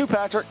tomorrow. You too,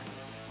 Patrick.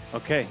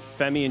 Okay,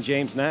 Femi and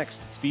James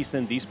next. It's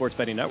VSiN, the Sports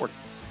Betting Network.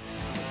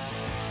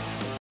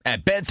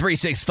 At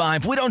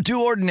Bet365, we don't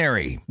do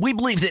ordinary. We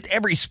believe that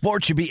every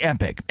sport should be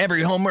epic.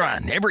 Every home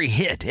run, every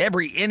hit,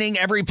 every inning,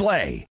 every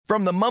play.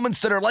 From the moments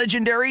that are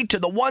legendary to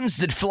the ones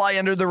that fly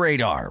under the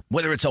radar.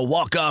 Whether it's a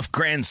walk-off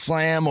grand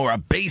slam or a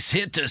base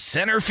hit to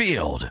center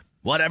field.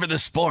 Whatever the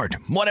sport,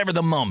 whatever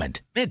the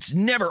moment. It's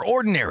never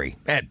ordinary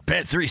at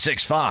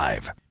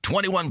Bet365.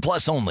 21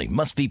 plus only.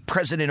 Must be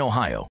present in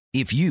Ohio.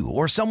 If you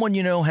or someone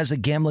you know has a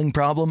gambling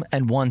problem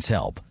and wants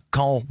help,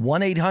 call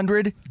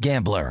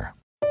 1-800-GAMBLER.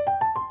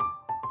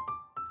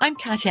 I'm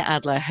Katya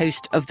Adler,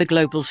 host of The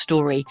Global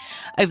Story.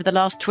 Over the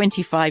last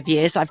 25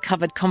 years, I've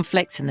covered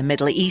conflicts in the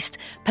Middle East,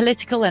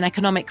 political and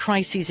economic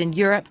crises in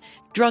Europe,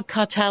 drug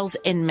cartels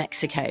in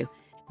Mexico.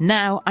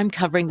 Now I'm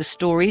covering the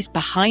stories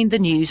behind the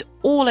news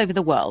all over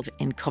the world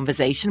in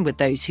conversation with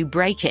those who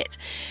break it.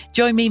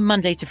 Join me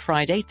Monday to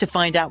Friday to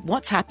find out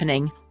what's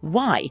happening,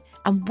 why,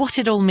 and what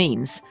it all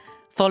means.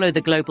 Follow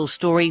The Global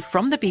Story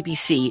from the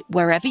BBC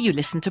wherever you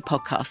listen to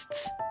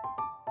podcasts.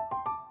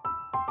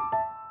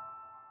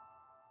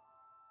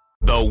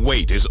 The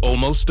wait is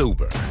almost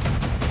over.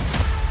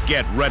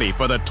 Get ready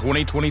for the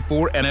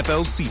 2024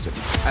 NFL season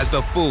as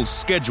the full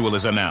schedule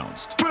is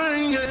announced.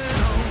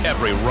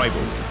 Every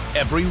rivalry,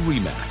 every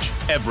rematch,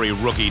 every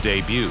rookie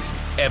debut,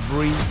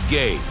 every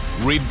game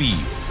revealed.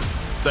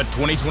 The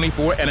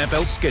 2024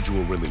 NFL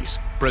schedule release,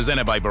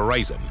 presented by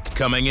Verizon,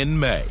 coming in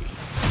May.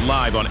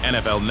 Live on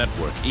NFL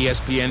Network,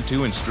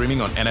 ESPN2, and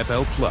streaming on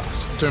NFL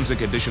Plus. Terms and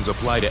conditions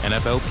apply to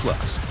NFL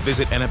Plus.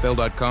 Visit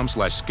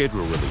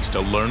NFL.com/schedule release to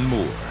learn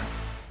more.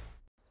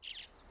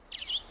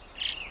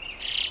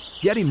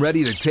 Getting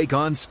ready to take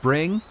on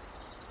spring?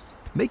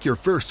 Make your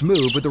first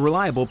move with the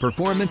reliable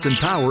performance and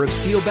power of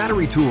Steel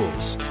battery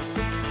tools.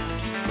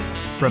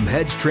 From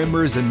hedge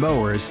trimmers and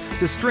mowers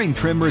to string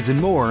trimmers and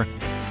more,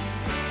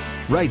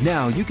 right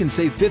now you can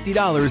save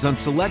 $50 on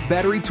select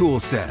battery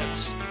tool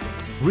sets.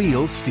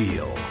 Real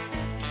Steel.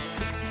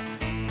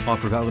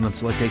 Offer valid on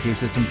select AK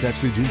system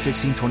sets through June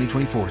 16,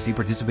 2024. See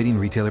participating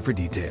retailer for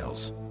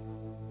details.